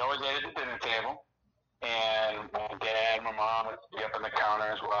we always ate at the dinner table, and my dad and my mom would be up on the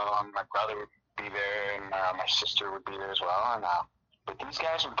counter as well, and my brother would be there, and my sister would be there as well. And but these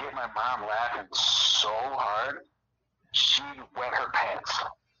guys would get my mom laughing so hard, she'd wet her pants.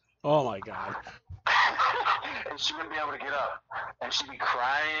 Oh my God. And she wouldn't be able to get up. And she'd be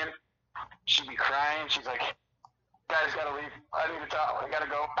crying. She'd be crying. She's like, guys, gotta leave. I need to talk. I gotta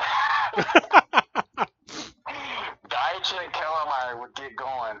go. Dietitian and calamari would get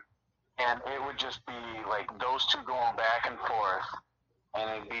going, and it would just be like those two going back and forth, and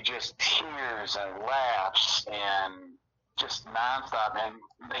it'd be just tears and laughs and just nonstop, and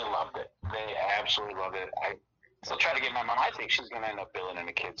they loved it. They absolutely loved it. I still try to get my mom. I think she's gonna end up billing in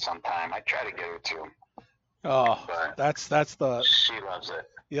a kid sometime. I try to get her to. Oh, But that's the she loves it.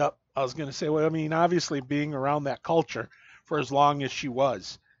 yep. I was gonna say, well, I mean, obviously being around that culture for as long as she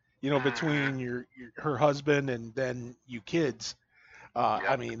was, between her husband and then you kids, I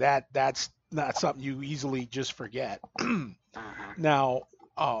Yep. mean that's not something you easily just forget. Mm-hmm. Now,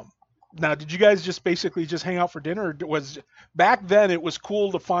 now, did you guys just basically just hang out for dinner? Or was back then it was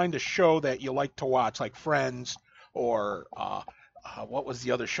cool to find a show that you like to watch, like Friends or what was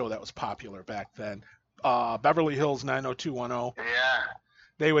the other show that was popular back then? Beverly Hills 90210. Yeah.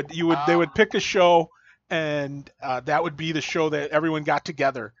 They would pick a show, and that would be the show that everyone got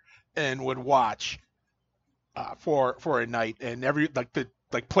together and would watch for a night, and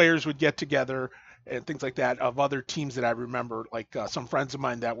like players would get together and things like that of other teams that I remember, like some friends of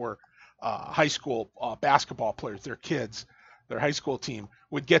mine that were high school basketball players, their kids, their high school team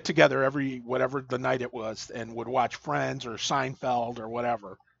would get together every whatever the night it was and would watch Friends or Seinfeld or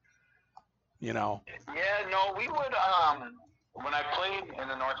whatever, you know. Yeah, no, we would, when I played in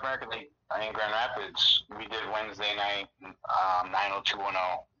the North American League in Grand Rapids, we did Wednesday night,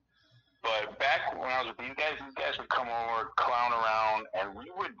 90210. But back when I was with these guys would come over, clown around, and we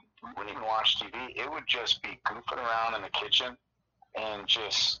wouldn't even watch TV. It would just be goofing around in the kitchen and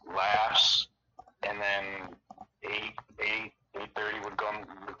just laughs. And then 8:30 would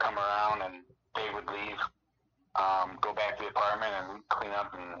come around, and they would leave, go back to the apartment, and we'd clean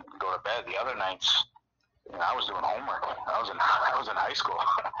up and go to bed. The other nights, I was doing homework. I was in high school,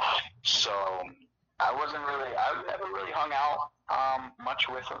 so I never really hung out much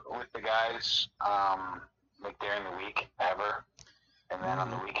with the guys, like during the week ever. And then on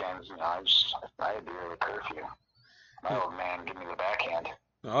the weekends, I had to do a curfew. My old man give me the backhand.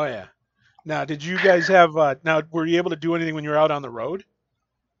 Oh yeah. Now, did you guys have? Now, were you able to do anything when you were out on the road?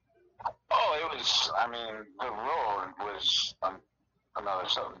 Oh, it was. I mean, the road was another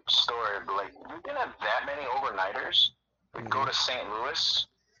story. But like, we didn't have that many overnighters. We'd go to St. Louis,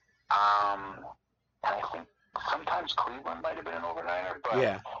 and I think sometimes Cleveland might have been an overnighter. But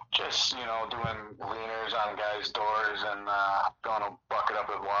Yeah. just doing leaners on guys' doors and filling a bucket up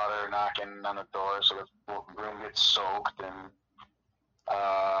with water, knocking on the door so the room gets soaked, and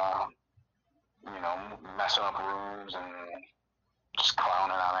messing up rooms and just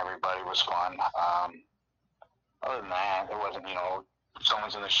clowning on everybody was fun. Other than that, it wasn't,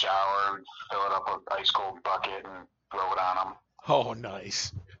 someone's in the shower, fill it up with ice cold bucket and throw it on them. Oh,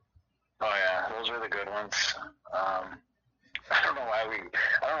 nice. Oh yeah, those were the good ones. I don't know why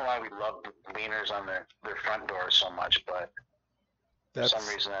we loved leaners on their front doors so much, but for some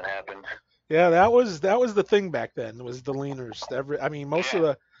reason that happened. Yeah, that was the thing back then, was the leaners. I mean, most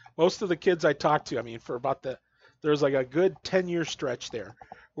of the kids I talked to, I mean, there was like a good 10-year stretch there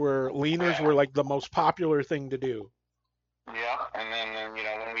where leaners were like the most popular thing to do. Yeah, and then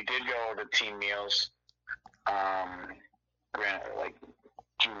when we did go to team meals, granted, like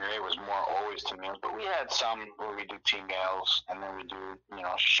junior A was more always team meals, but we had some where we do team meals, and then we do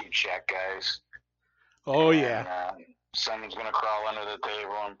shoot shack guys. Oh and, yeah. Someone's gonna crawl under the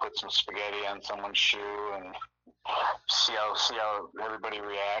table and put some spaghetti on someone's shoe and see how everybody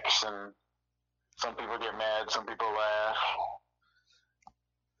reacts, and some people get mad, some people laugh.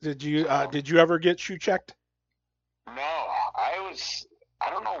 Did you ever get shoe checked? No, I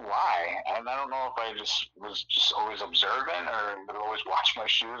don't know why, and I don't know if I was always observant or would always watch my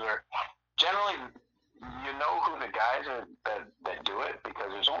shoes, or generally who the guys are that do it, because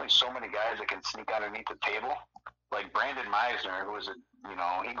there's only so many guys that can sneak underneath the table. Like Brandon Meisner, who was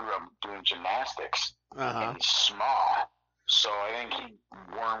he grew up doing gymnastics, and he's small, so I think he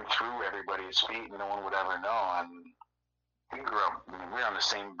wormed through everybody's feet, and no one would ever know. And we grew up, we were on the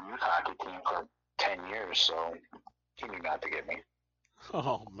same youth hockey team for 10 years, so he knew not to get me.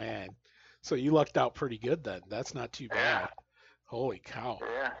 Oh man. So you lucked out pretty good then. That's not too bad. Yeah. Holy cow.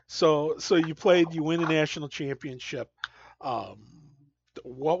 Yeah. So you win a national championship.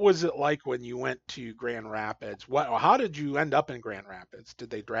 What was it like when you went to Grand Rapids? How did you end up in Grand Rapids? Did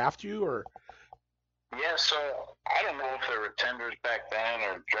they draft you or? Yeah, so I don't know if there were tenders back then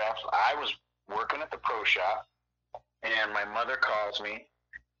or drafts. I was working at the pro shop, and my mother calls me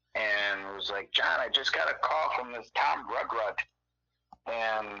and was like, John, I just got a call from this Tom Rugrud,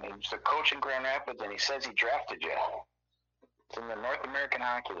 and he's the coach in Grand Rapids, and he says he drafted you. It's in the North American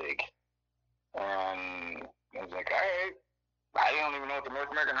Hockey League. And I was like, all right. I don't even know what the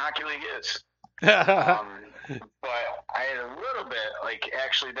North American Hockey League is. But I had a little bit, like,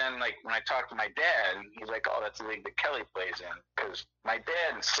 actually then, like, when I talked to my dad, he's like, oh, that's the league that Kelly plays in. Because my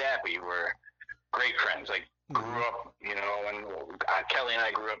dad and Sappy were great friends. Like, grew up, you know, and Kelly and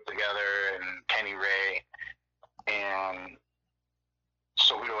I grew up together, and Kenny Ray. And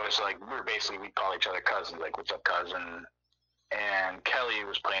so we'd always, like, we'd call each other cousins, like, what's up, cousin? And Kelly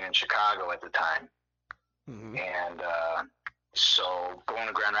was playing in Chicago at the time. And so going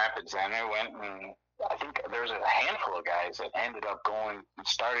to Grand Rapids, then I went, and I think there was a handful of guys that ended up going and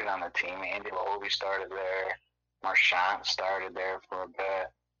started on the team. Andy Lahovey started there. Marchant started there for a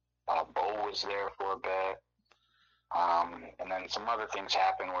bit. Bo was there for a bit. And then some other things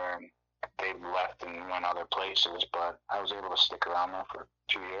happened where they left and went other places, but I was able to stick around there for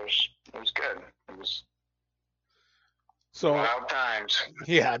 2 years. It was good. It was wild times.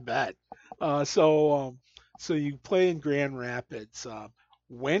 Yeah, I bet. So you play in Grand Rapids.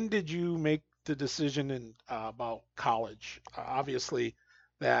 When did you make the decision about college? Obviously,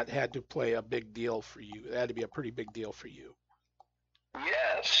 that had to play a big deal for you. That had to be a pretty big deal for you.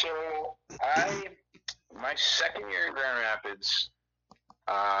 Yeah, so my second year in Grand Rapids,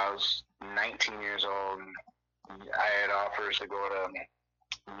 I was 19 years old. I had offers to go to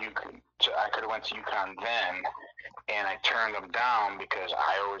UConn. I could have went to UConn then, and I turned them down because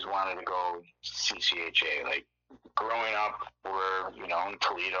I always wanted to go CCHA. Like, growing up, in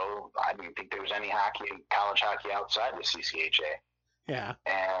Toledo, I didn't think there was any college hockey outside the CCHA. Yeah.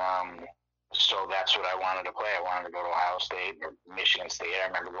 And so that's what I wanted to play. I wanted to go to Ohio State or Michigan State. I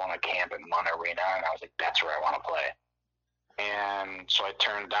remember going to camp at Munn Arena, and I was like, that's where I want to play. And so I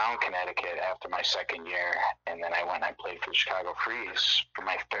turned down Connecticut after my second year, and then I went and I played for the Chicago Freeze for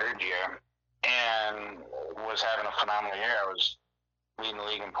my third year, and was having a phenomenal year. I was leading the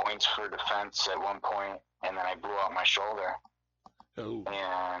league in points for defense at one point, and then I blew out my shoulder. Oh.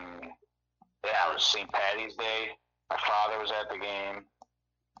 And yeah, it was St. Patty's Day. My father was at the game.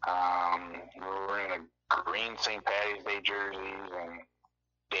 We were in a green St. Patty's Day jerseys, and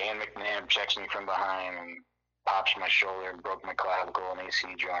Dan McNabb checks me from behind and pops my shoulder and broke my clavicle and AC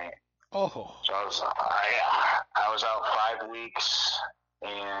joint. Oh. So I was out 5 weeks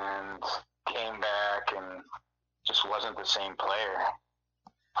and came back and just wasn't the same player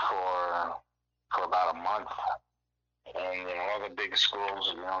for about a month. And all the big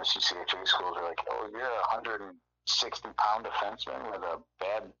schools, the CCHA schools are like, oh, you're a 160-pound defenseman with a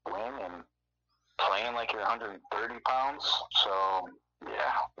bad wing and playing like you're 130 pounds. So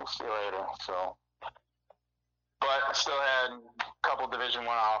yeah, we'll see you later. So. But I still had a couple Division I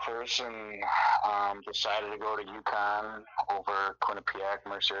offers, and decided to go to UConn over Quinnipiac,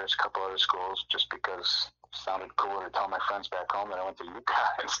 Mercers, a couple other schools, just because it sounded cooler to tell my friends back home that I went to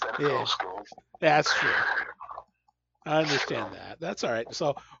UConn instead of those schools. That's true. I understand that. That's all right.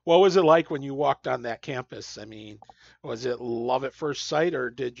 So what was it like when you walked on that campus? I mean, was it love at first sight, or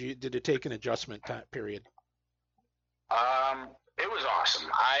did it take an adjustment period? It was awesome.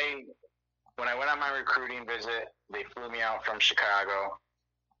 When I went on my recruiting visit, they flew me out from Chicago,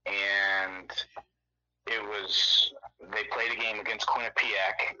 and they played a game against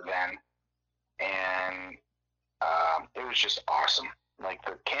Quinnipiac then, and it was just awesome. Like,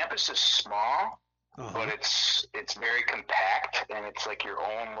 the campus is small, but it's very compact, and it's like your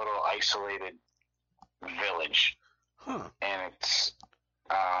own little isolated village. Huh. And it's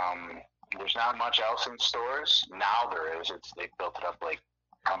there's not much else in stores. Now there is. They built it up like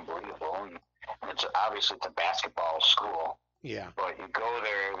unbelievable, and it's a basketball school. Yeah. But you go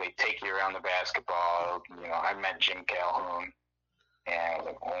there, they take you around the basketball. I met Jim Calhoun, and I was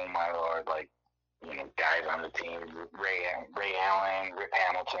like, oh my Lord, like, guys on the team, Ray Allen, Rip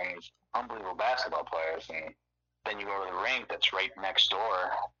Hamilton, unbelievable basketball players. And then you go to the rink that's right next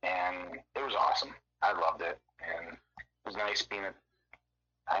door, and it was awesome. I loved it, and it was nice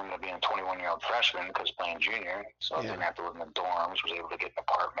I ended up being a 21-year-old freshman because playing junior, so I didn't have to live in the dorms, was able to get an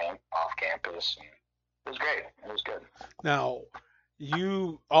apartment off campus. And it was great. It was good. Now,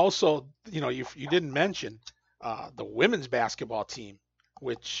 you also, you didn't mention the women's basketball team,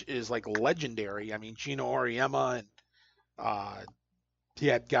 which is like legendary. I mean, Gina Auriemma, and he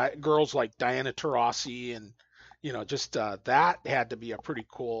had girls like Diana Taurasi, and just that had to be a pretty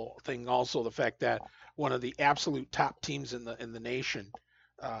cool thing. Also, the fact that one of the absolute top teams in the nation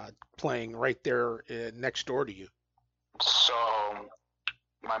playing right there next door to you. So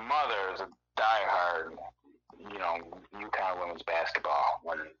my mother is a diehard, UConn women's basketball.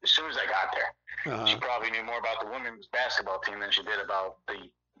 As soon as I got there, she probably knew more about the women's basketball team than she did about the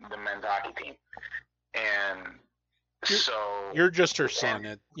men's hockey team. And you're just her son,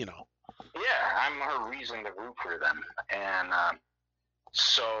 Yeah, I'm her reason to root for them. And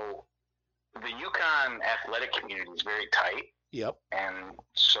so the UConn athletic community is very tight. Yep. And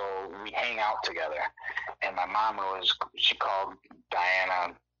so we hang out together. And my mom she called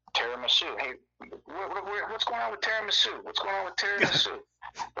Diana tiramisu. Hey, what's going on with tiramisu? What's going on with tiramisu?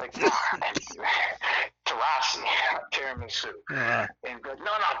 Like, no, Tarasi, tiramisu. And like,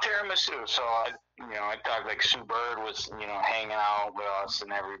 no, tiramisu. So I talked like Sue Bird was, hanging out with us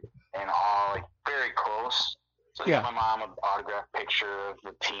and all like very close. So I got my mom an autographed picture of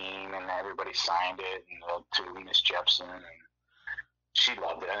the team, and everybody signed it, and to Jon Jepson, and she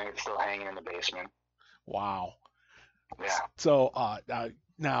loved it. I think it's still hanging in the basement. Wow. Yeah. So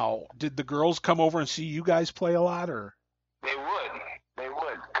now, did the girls come over and see you guys play a lot, or? They would,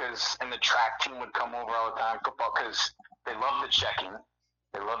 and the track team would come over all the time, football, because they love the checking,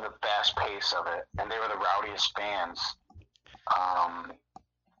 they love the fast pace of it, and they were the rowdiest fans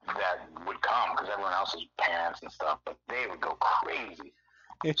that would come, because everyone else's parents and stuff, but they would go crazy.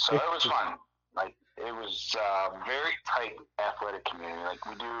 So it was fun. Like, it was very tight athletic community. Like,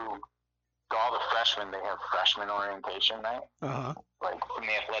 we do all the freshmen, they have freshman orientation night, like from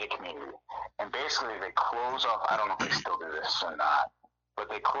the athletic community. And basically they close off, I don't know if they still do this or not, but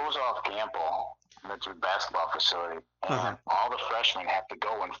they close off Gamble, that's a basketball facility, and all the freshmen have to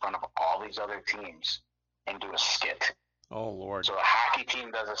go in front of all these other teams and do a skit. Oh, Lord. So the hockey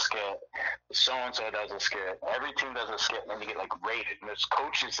team does a skit, so-and-so does a skit, every team does a skit, and then you get like rated. And there's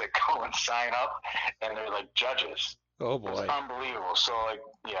coaches that go and sign up, and they're like judges. Oh, boy. It's unbelievable. So, like,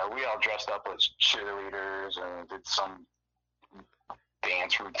 we all dressed up as cheerleaders and did some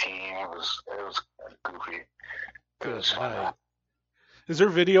dance routine. It was goofy. It was fun. Is there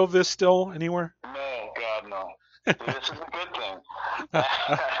video of this still anywhere? No, God, no. This is a good thing.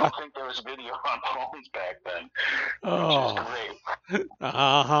 I don't think there was video on phones back then, which is great.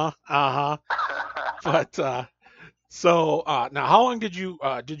 But so now, how long did you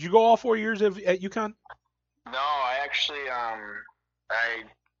go all 4 years at UConn? No, I actually I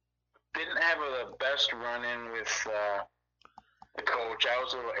didn't have the best run-in with the coach. I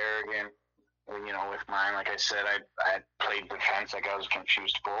was a little arrogant, with mine. Like I said, I played defense like I was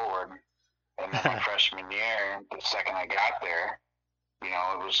confused forward. And then my freshman year, the second I got there,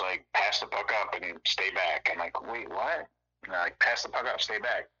 it was like, pass the puck up and stay back. I'm like, wait, what? And like, pass the puck up, stay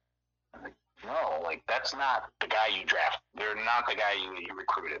back. I'm like, no, like, that's not the guy you draft. They're not the guy you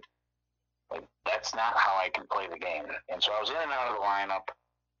recruited. Like, that's not how I can play the game. And so I was in and out of the lineup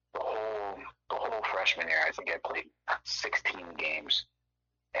the whole freshman year. I think I played 16 games.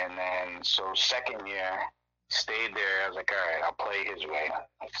 And then, so second year, stayed there. I was like, all right, I'll play his way.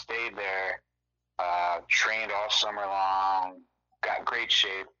 I stayed there, trained all summer long, got in great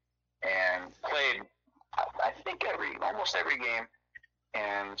shape, and played, I think, almost every game.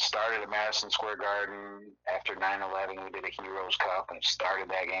 And started at Madison Square Garden after 9/11. We did a Heroes Cup and started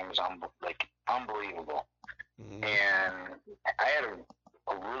that game. It was unbelievable. Mm-hmm. And I had a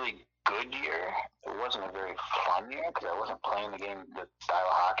really good year. It wasn't a very fun year because I wasn't playing the style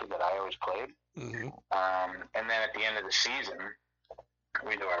of hockey that I always played. Mm-hmm. And then at the end of the season,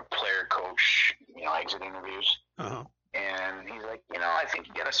 we do our player coach, exit interviews. And he's like, I think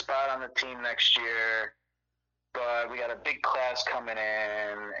you get a spot on the team next year. But we got a big class coming in,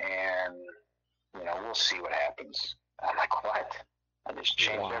 and, we'll see what happens. I'm like, what? I just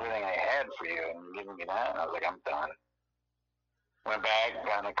changed everything I had for you and giving me that. And I was like, I'm done. Went back,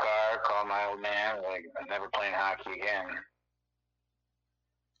 got in the car, called my old man, like, I'm never playing hockey again.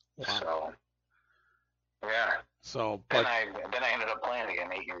 Wow. So, yeah. So, but then I ended up playing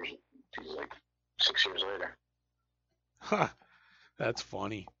again 8 years, like 6 years later. Huh. That's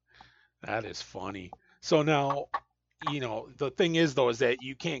funny. That is funny. So now, the thing is, though, is that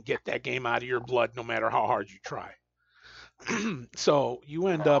you can't get that game out of your blood no matter how hard you try. So you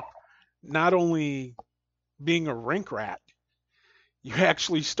end up not only being a rink rat, you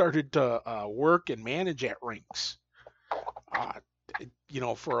actually started to work and manage at rinks,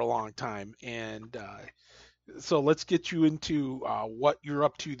 for a long time. And so let's get you into what you're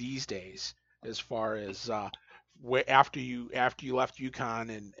up to these days as far as after you left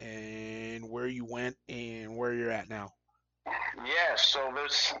UConn and where you went and where you're at now. Yeah, so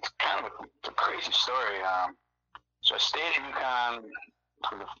there's kind of a crazy story. So I stayed at UConn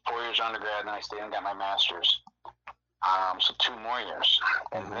for the 4 years undergrad, and then I stayed and got my master's. So 2 more years.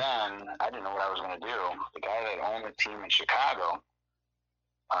 And then I didn't know what I was going to do. The guy that owned the team in Chicago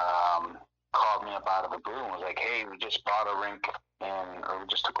up out of the blue and was like, "Hey, we just bought a rink or we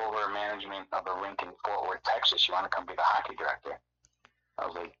just took over management of a rink in Fort Worth, Texas. You want to come be the hockey director?" I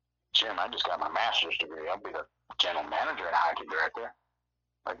was like, "Jim, I just got my master's degree. I'll be the general manager and hockey director.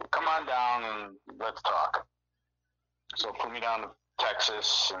 Like, come on down and let's talk." So put me down to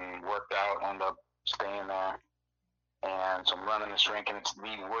Texas and worked out, ended up staying there. And so I'm running this rink, and it's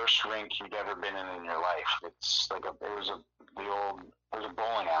the worst rink you've ever been in your life. It's like it was a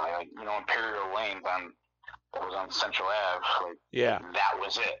bowling alley, like, you know, Imperial Lanes on Central Ave. Like, Yeah. that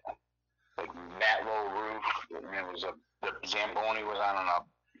was it. Like, that low roof, and the Zamboni was on an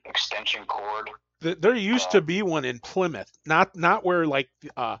extension cord. There used to be one in Plymouth, not where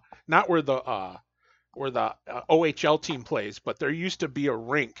not where the OHL team plays, but there used to be a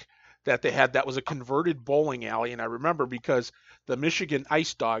rink that they had that was a converted bowling alley, and I remember because the Michigan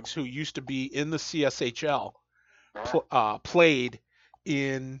Ice Dogs, who used to be in the CSHL, played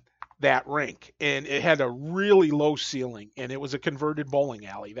in that rink, and it had a really low ceiling, and it was a converted bowling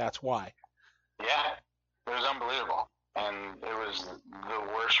alley. That's why. Yeah, it was unbelievable, and it was the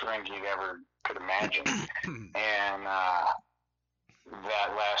worst rink you ever could imagine. And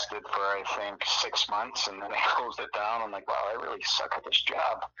that lasted for, I think, 6 months, and then they closed it down. I'm like, wow, I really suck at this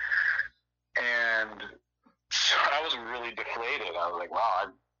job. And so I was really deflated. I was like,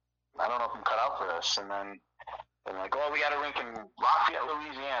 wow, I don't know if I'm cut out for this. And then they're like, oh, we got a rink in Lafayette,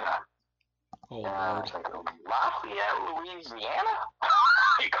 Louisiana. Oh, and I Lord. was like, Lafayette, Louisiana?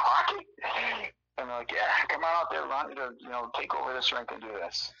 Like hockey? And they're like, yeah, come on out there. We want you to, take over this rink and do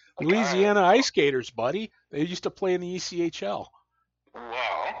this. Like, Louisiana Ice Gators, buddy. They used to play in the ECHL.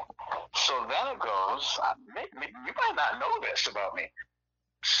 Well, so then it goes, you might not know this about me.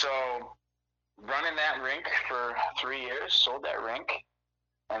 So, running that rink for 3 years, sold that rink,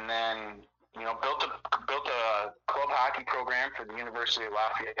 and then, built a club hockey program for the University of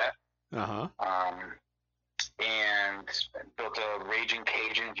Lafayette. Uh-huh. And built a Raging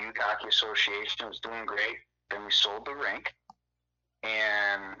Cajuns Youth Hockey Association. It was doing great. Then we sold the rink,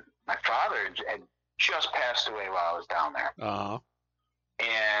 and my father had just passed away while I was down there. Uh-huh.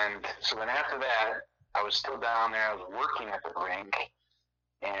 And so then after that, I was still down there. I was working at the rink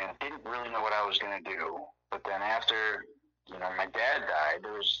and didn't really know what I was going to do. But then after, my dad died,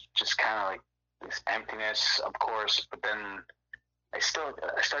 there was just kind of like this emptiness, of course. But then I started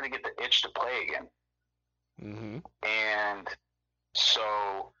to get the itch to play again. Mm-hmm. And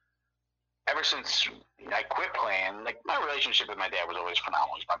so ever since I quit playing, like, my relationship with my dad was always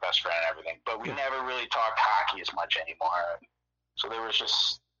phenomenal. He's my best friend and everything. But we never really talked hockey as much anymore. So there was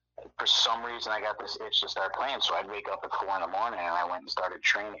just, for some reason, I got this itch to start playing. So I'd wake up at 4 in the morning and I went and started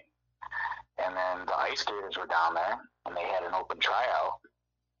training. And then the Ice Gators were down there and they had an open tryout.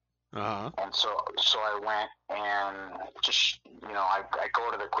 Uh-huh. And so I went and just, I go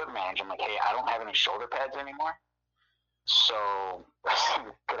to the equipment manager. I'm like, hey, I don't have any shoulder pads anymore. So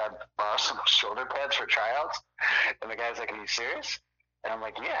could I borrow some shoulder pads for tryouts? And the guy's like, are you serious? And I'm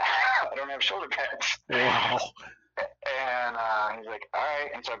like, yeah, I don't have shoulder pads. Wow. And he's like, all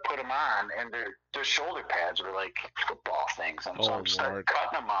right. And so I put them on, and their shoulder pads were like football things. And so I'm starting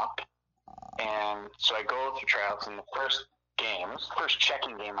cutting them up. And so I go through tryouts, and the first game, it was the first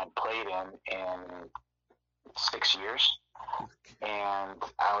checking game I'd played in 6 years. And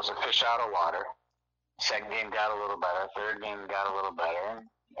I was a fish out of water. Second game got a little better. Third game got a little better.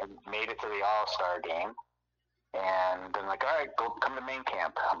 I made it to the All-Star game. And then like, all right, come to main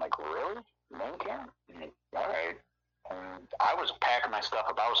camp. I'm like, really? Main camp? All right. And I was packing my stuff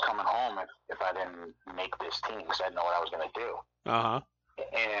up. I was coming home if I didn't make this team because I didn't know what I was going to do. Uh-huh.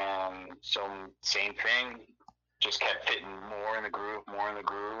 And so same thing, just kept fitting more in the groove,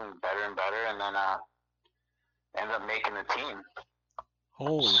 and better. And then ended up making the team.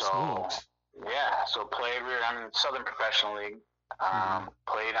 Holy smokes. Yeah, so I'm in Southern Professional League.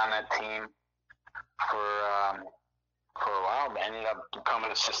 Played on that team for a while. Ended up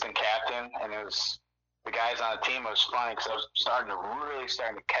becoming assistant captain, and it was the guys on the team. It was funny because I was starting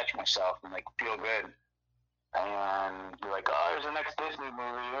to catch myself and like feel good. And you're like, oh, there's the next Disney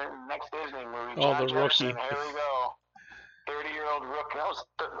movie. Jon Jepson, here we go. 30-year-old rookie. I was,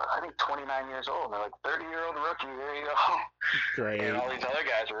 I think, 29 years old. And they're like, 30-year-old rookie, there you go. Great. And all these other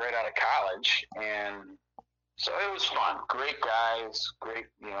guys were right out of college. And so it was fun. Great guys, great,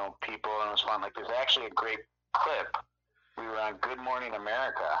 people. And it was fun. Like, there's actually a great clip. We were on Good Morning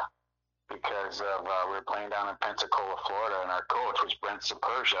America because of we were playing down in Pensacola, Florida, and our coach was Brent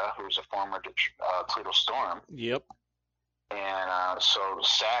Saperja, who's a former Toledo Storm. Yep. And so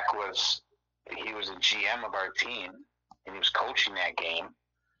Sack was a GM of our team, and he was coaching that game,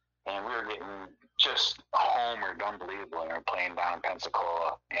 and we were getting just homered unbelievably. We were playing down in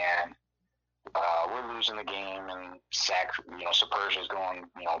Pensacola, and we're losing the game, and Saperja's going,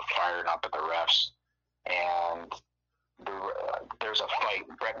 firing up at the refs, and there's a fight.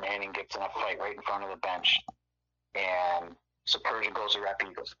 Brett Manning gets in a fight right in front of the bench, and Saperja goes to ref, and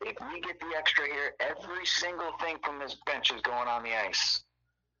he goes, if we get the extra here, every single thing from this bench is going on the ice.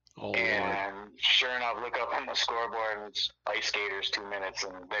 Oh, And Lord. sure enough, look up on the scoreboard, and it's ice skaters 2 minutes,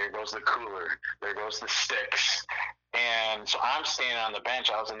 and there goes the cooler, there goes the sticks. And so I'm standing on the bench.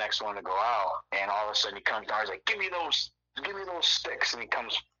 I was the next one to go out, and all of a sudden he comes down. He's like, give me those sticks, and he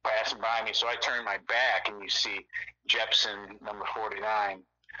comes passing by me. So I turn my back, and you see Jepson, number 49.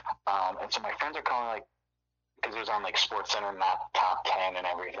 And so my friends are calling, like, because it was on, like, Sports Center, not Top 10 and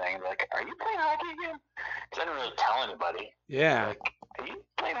everything. They're like, are you playing hockey again? Because I didn't really tell anybody. Yeah. Like, are you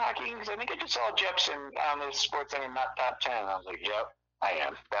playing hockey? Because I think I just saw Jepson on the Sports Center, not Top 10. And I was like, yep, I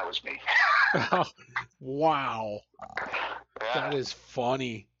am. That was me. Wow. Yeah. That is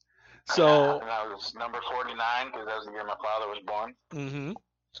funny. Yeah, So, and I was number 49 because that was the year my father was born. mhm,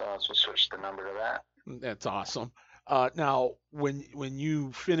 So I just switched the number to that. that's awesome. Now, when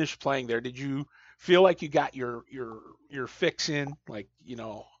you finished playing there, did you feel like you got your fix in? Like,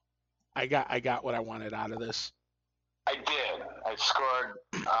 I got what I wanted out of this. I did. I scored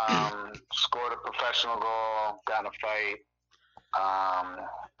a professional goal, got in a fight,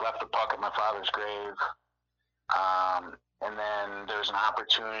 left the puck at my father's grave, and then there's an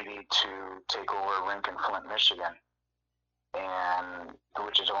opportunity to take over a rink in Flint, Michigan, and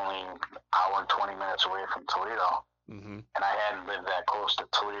which is only an hour and 20 minutes away from Toledo. Mm-hmm. And I hadn't lived that close to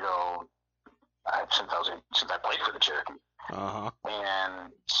Toledo since I played for the Cherokee. Uh-huh.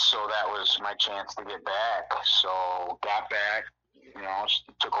 And so that was my chance to get back. So got back,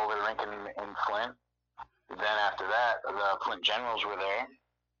 took over the rink in Flint. Then after that, the Flint Generals were there.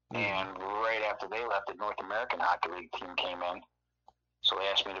 And right after they left, the North American Hockey League team came in. So they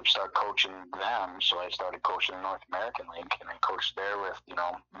asked me to start coaching them. So I started coaching the North American League, and then coached there with,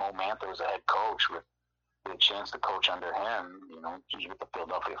 Mo Mantha was the head coach, with the chance to coach under him, he's with the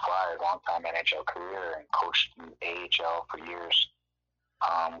Philadelphia Flyers, long-time NHL career, and coached in AHL for years.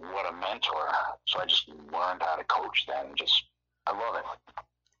 What a mentor. So I just learned how to coach then. I love it.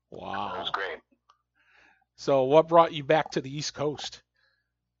 Wow. It was great. So what brought you back to the East Coast?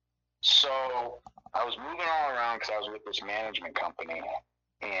 So I was moving all around because I was with this management company,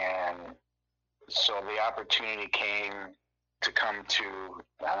 and so the opportunity came to come to,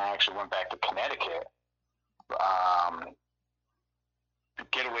 and I actually went back to Connecticut,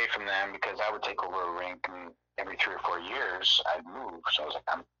 get away from them, because I would take over a rink, and every 3 or 4 years I'd move. So I was like,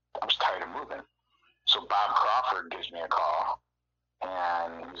 I was tired of moving. So Bob Crawford gives me a call,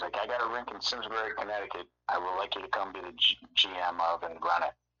 and he's like, I got a rink in Simsbury, Connecticut. I would like you to come be the GM of and run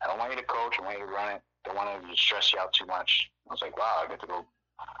it. I don't want you to coach. I want you to run it. Don't want to stress you out too much. I was like, wow, I get to go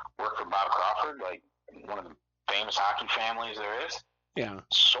work for Bob Crawford, like one of the famous hockey families there is. Yeah.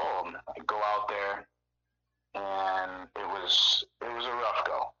 So I go out there, and it was a rough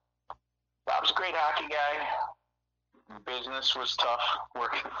go. Bob's a great hockey guy. Business was tough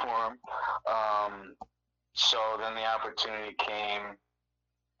working for him. So then the opportunity came.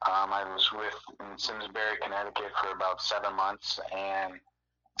 I was in Simsbury, Connecticut for about 7 months, and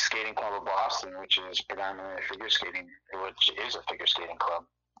Skating Club of Boston, which is predominantly a figure skating, which is a figure skating club,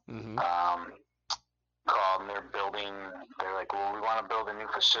 called, and they're like, well, we want to build a new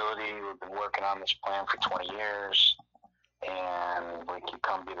facility. We've been working on this plan for 20 years, and we can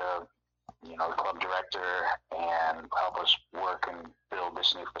come be the club director and help us work and build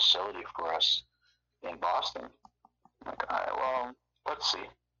this new facility for us in Boston. I'm like, all right, well, let's see.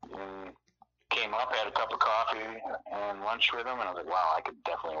 And came up, had a cup of coffee and lunch with him, and I was like, wow, I could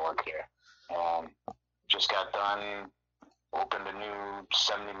definitely work here. And just got done, opened a new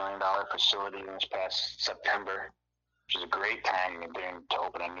 $70 million facility this past September, which is a great time to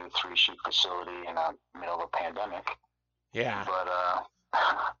open a new 3-sheet facility in the middle of a pandemic. Yeah.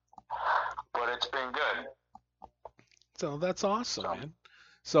 But it's been good. So that's awesome, man.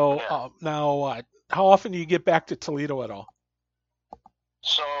 So now, how often do you get back to Toledo at all?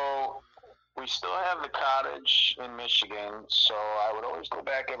 So we still have the cottage in Michigan, so I would always go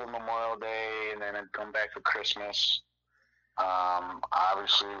back every Memorial Day, and then I'd come back for Christmas.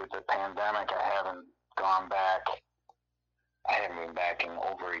 Obviously, with the pandemic, I haven't gone back. I haven't been back in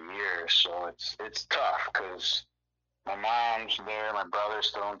over a year, so it's tough because my mom's there, my brother's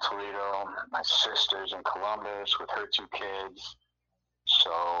still in Toledo, my sister's in Columbus with her 2 kids.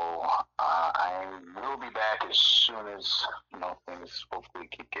 So I will be back as soon as things hopefully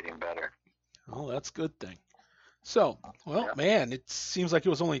keep getting better. Oh, that's a good thing. So, man, it seems like it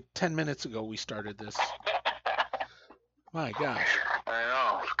was only 10 minutes ago we started this. My gosh. I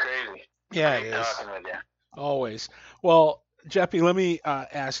know, it's crazy. Yeah, it Great is. talking with you. Always. Well, Jeppy, let me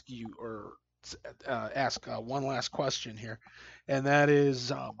ask you or ask one last question here, and that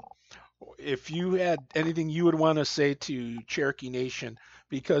is, if you had anything you would want to say to Cherokee Nation,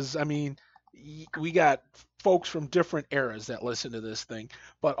 because I mean, we got folks from different eras that listen to this thing,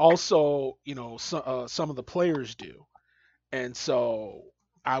 but also, some of the players do. And so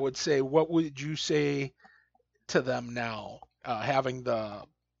I would say, what would you say to them now, having the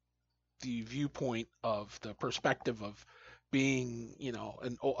viewpoint of the perspective of being,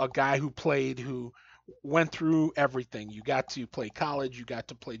 a guy who played, who went through everything. You got to play college, you got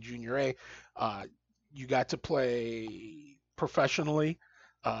to play junior A, uh, you got to play professionally,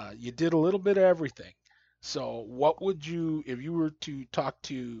 you did a little bit of everything. So, what would you, if you were to talk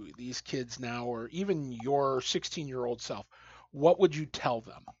to these kids now, or even your 16-year-old self, what would you tell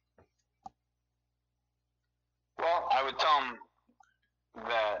them? Well, I would tell them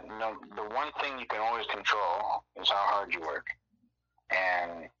that the one thing you can always control is how hard you work.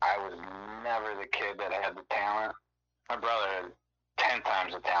 And I was never the kid that had the talent. My brother had 10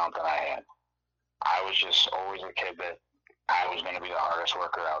 times the talent that I had. I was just always a kid that I was going to be the hardest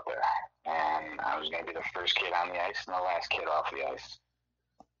worker out there. And I was going to be the first kid on the ice and the last kid off the ice.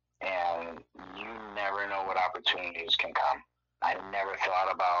 And you never know what opportunities can come. I never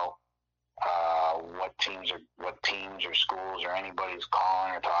thought about what teams or schools or anybody's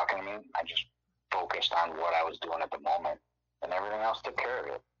calling or talking to me. I just focused on what I was doing at the moment, and everything else took care of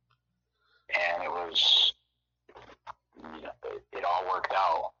it. And it all worked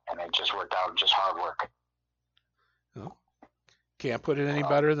out, and it just worked out just hard work. Oh, can't put it any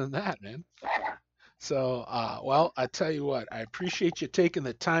better than that, man. So, well, I tell you what, I appreciate you taking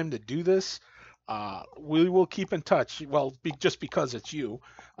the time to do this. We will keep in touch. Well, just because it's you,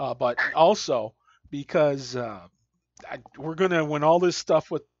 but also because we're gonna, when all this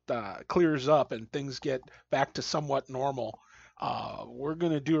stuff with clears up and things get back to somewhat normal, we're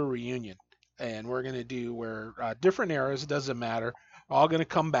gonna do a reunion, and we're gonna do where different eras, it doesn't matter, all gonna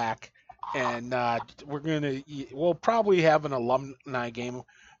come back, and we'll probably have an alumni game,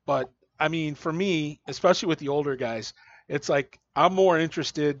 but I mean, for me, especially with the older guys, it's like I'm more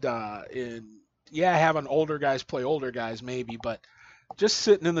interested in, yeah, having older guys play older guys maybe, but just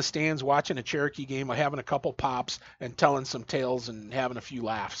sitting in the stands watching a Cherokee game, or having a couple pops and telling some tales and having a few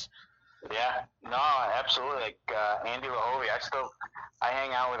laughs. Yeah, no, absolutely. Like Andy Lahovey, I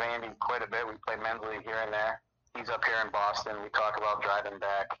hang out with Andy quite a bit. We play men's league here and there. He's up here in Boston. We talk about driving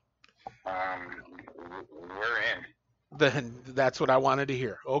back. We're in. Then that's what I wanted to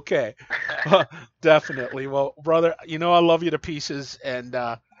hear. Okay, definitely. Well, brother, I love you to pieces, and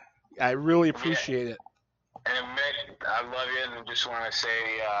I really Yeah. appreciate it. And Mick, I love you, and just want to say,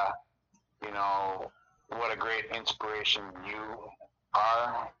 you know, what a great inspiration you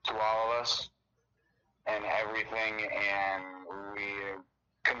are to all of us and everything. And we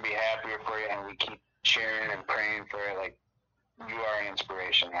couldn't be happier for you, and we keep cheering and praying for you. Like, you are an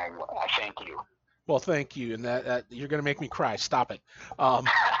inspiration. I thank you. Well, thank you, and that you're gonna make me cry. Stop it. Um,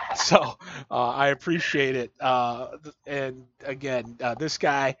 so I appreciate it. And again, this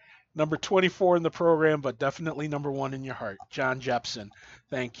guy, number 24 in the program, but definitely number one in your heart, Jon Jepson.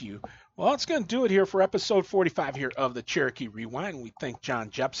 Thank you. Well, it's going to do it here for episode 45 here of the Cherokee Rewind. We thank Jon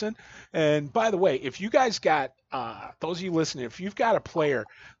Jepson. And by the way, if you guys got those of you listening, if you've got a player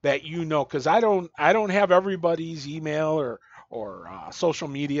that because I don't have everybody's email or social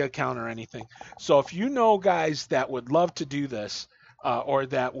media account or anything. So if you know guys that would love to do this, or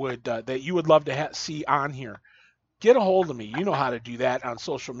that you would love to see on here, get a hold of me. You know how to do that on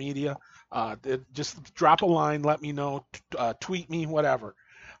social media. Just drop a line, let me know, tweet me, whatever.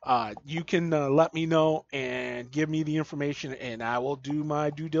 You can let me know and give me the information, and I will do my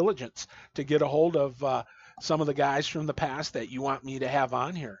due diligence to get a hold of some of the guys from the past that you want me to have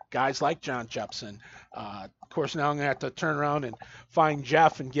on here. Guys like Jon Jepson. Of course, now I'm gonna have to turn around and find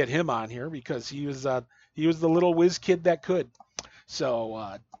Jeff and get him on here because he was the little whiz kid that could.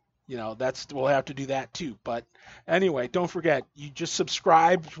 So that's, we'll have to do that too. But anyway, don't forget, you just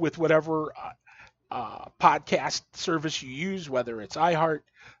subscribe with whatever podcast service you use, whether it's iHeart,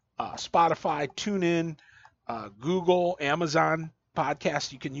 Spotify, TuneIn, Google, Amazon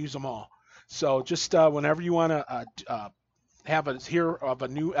podcast. You can use them all. So just whenever you want to have hear of a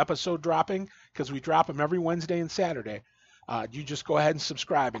new episode dropping, because we drop them every Wednesday and Saturday, you just go ahead and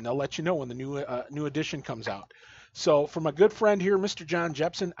subscribe, and they'll let you know when the new edition comes out. So, from a good friend here, Mr. Jon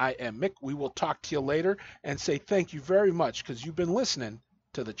Jepson, I am Mick. We will talk to you later and say thank you very much because you've been listening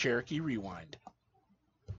to the Cherokee Rewind.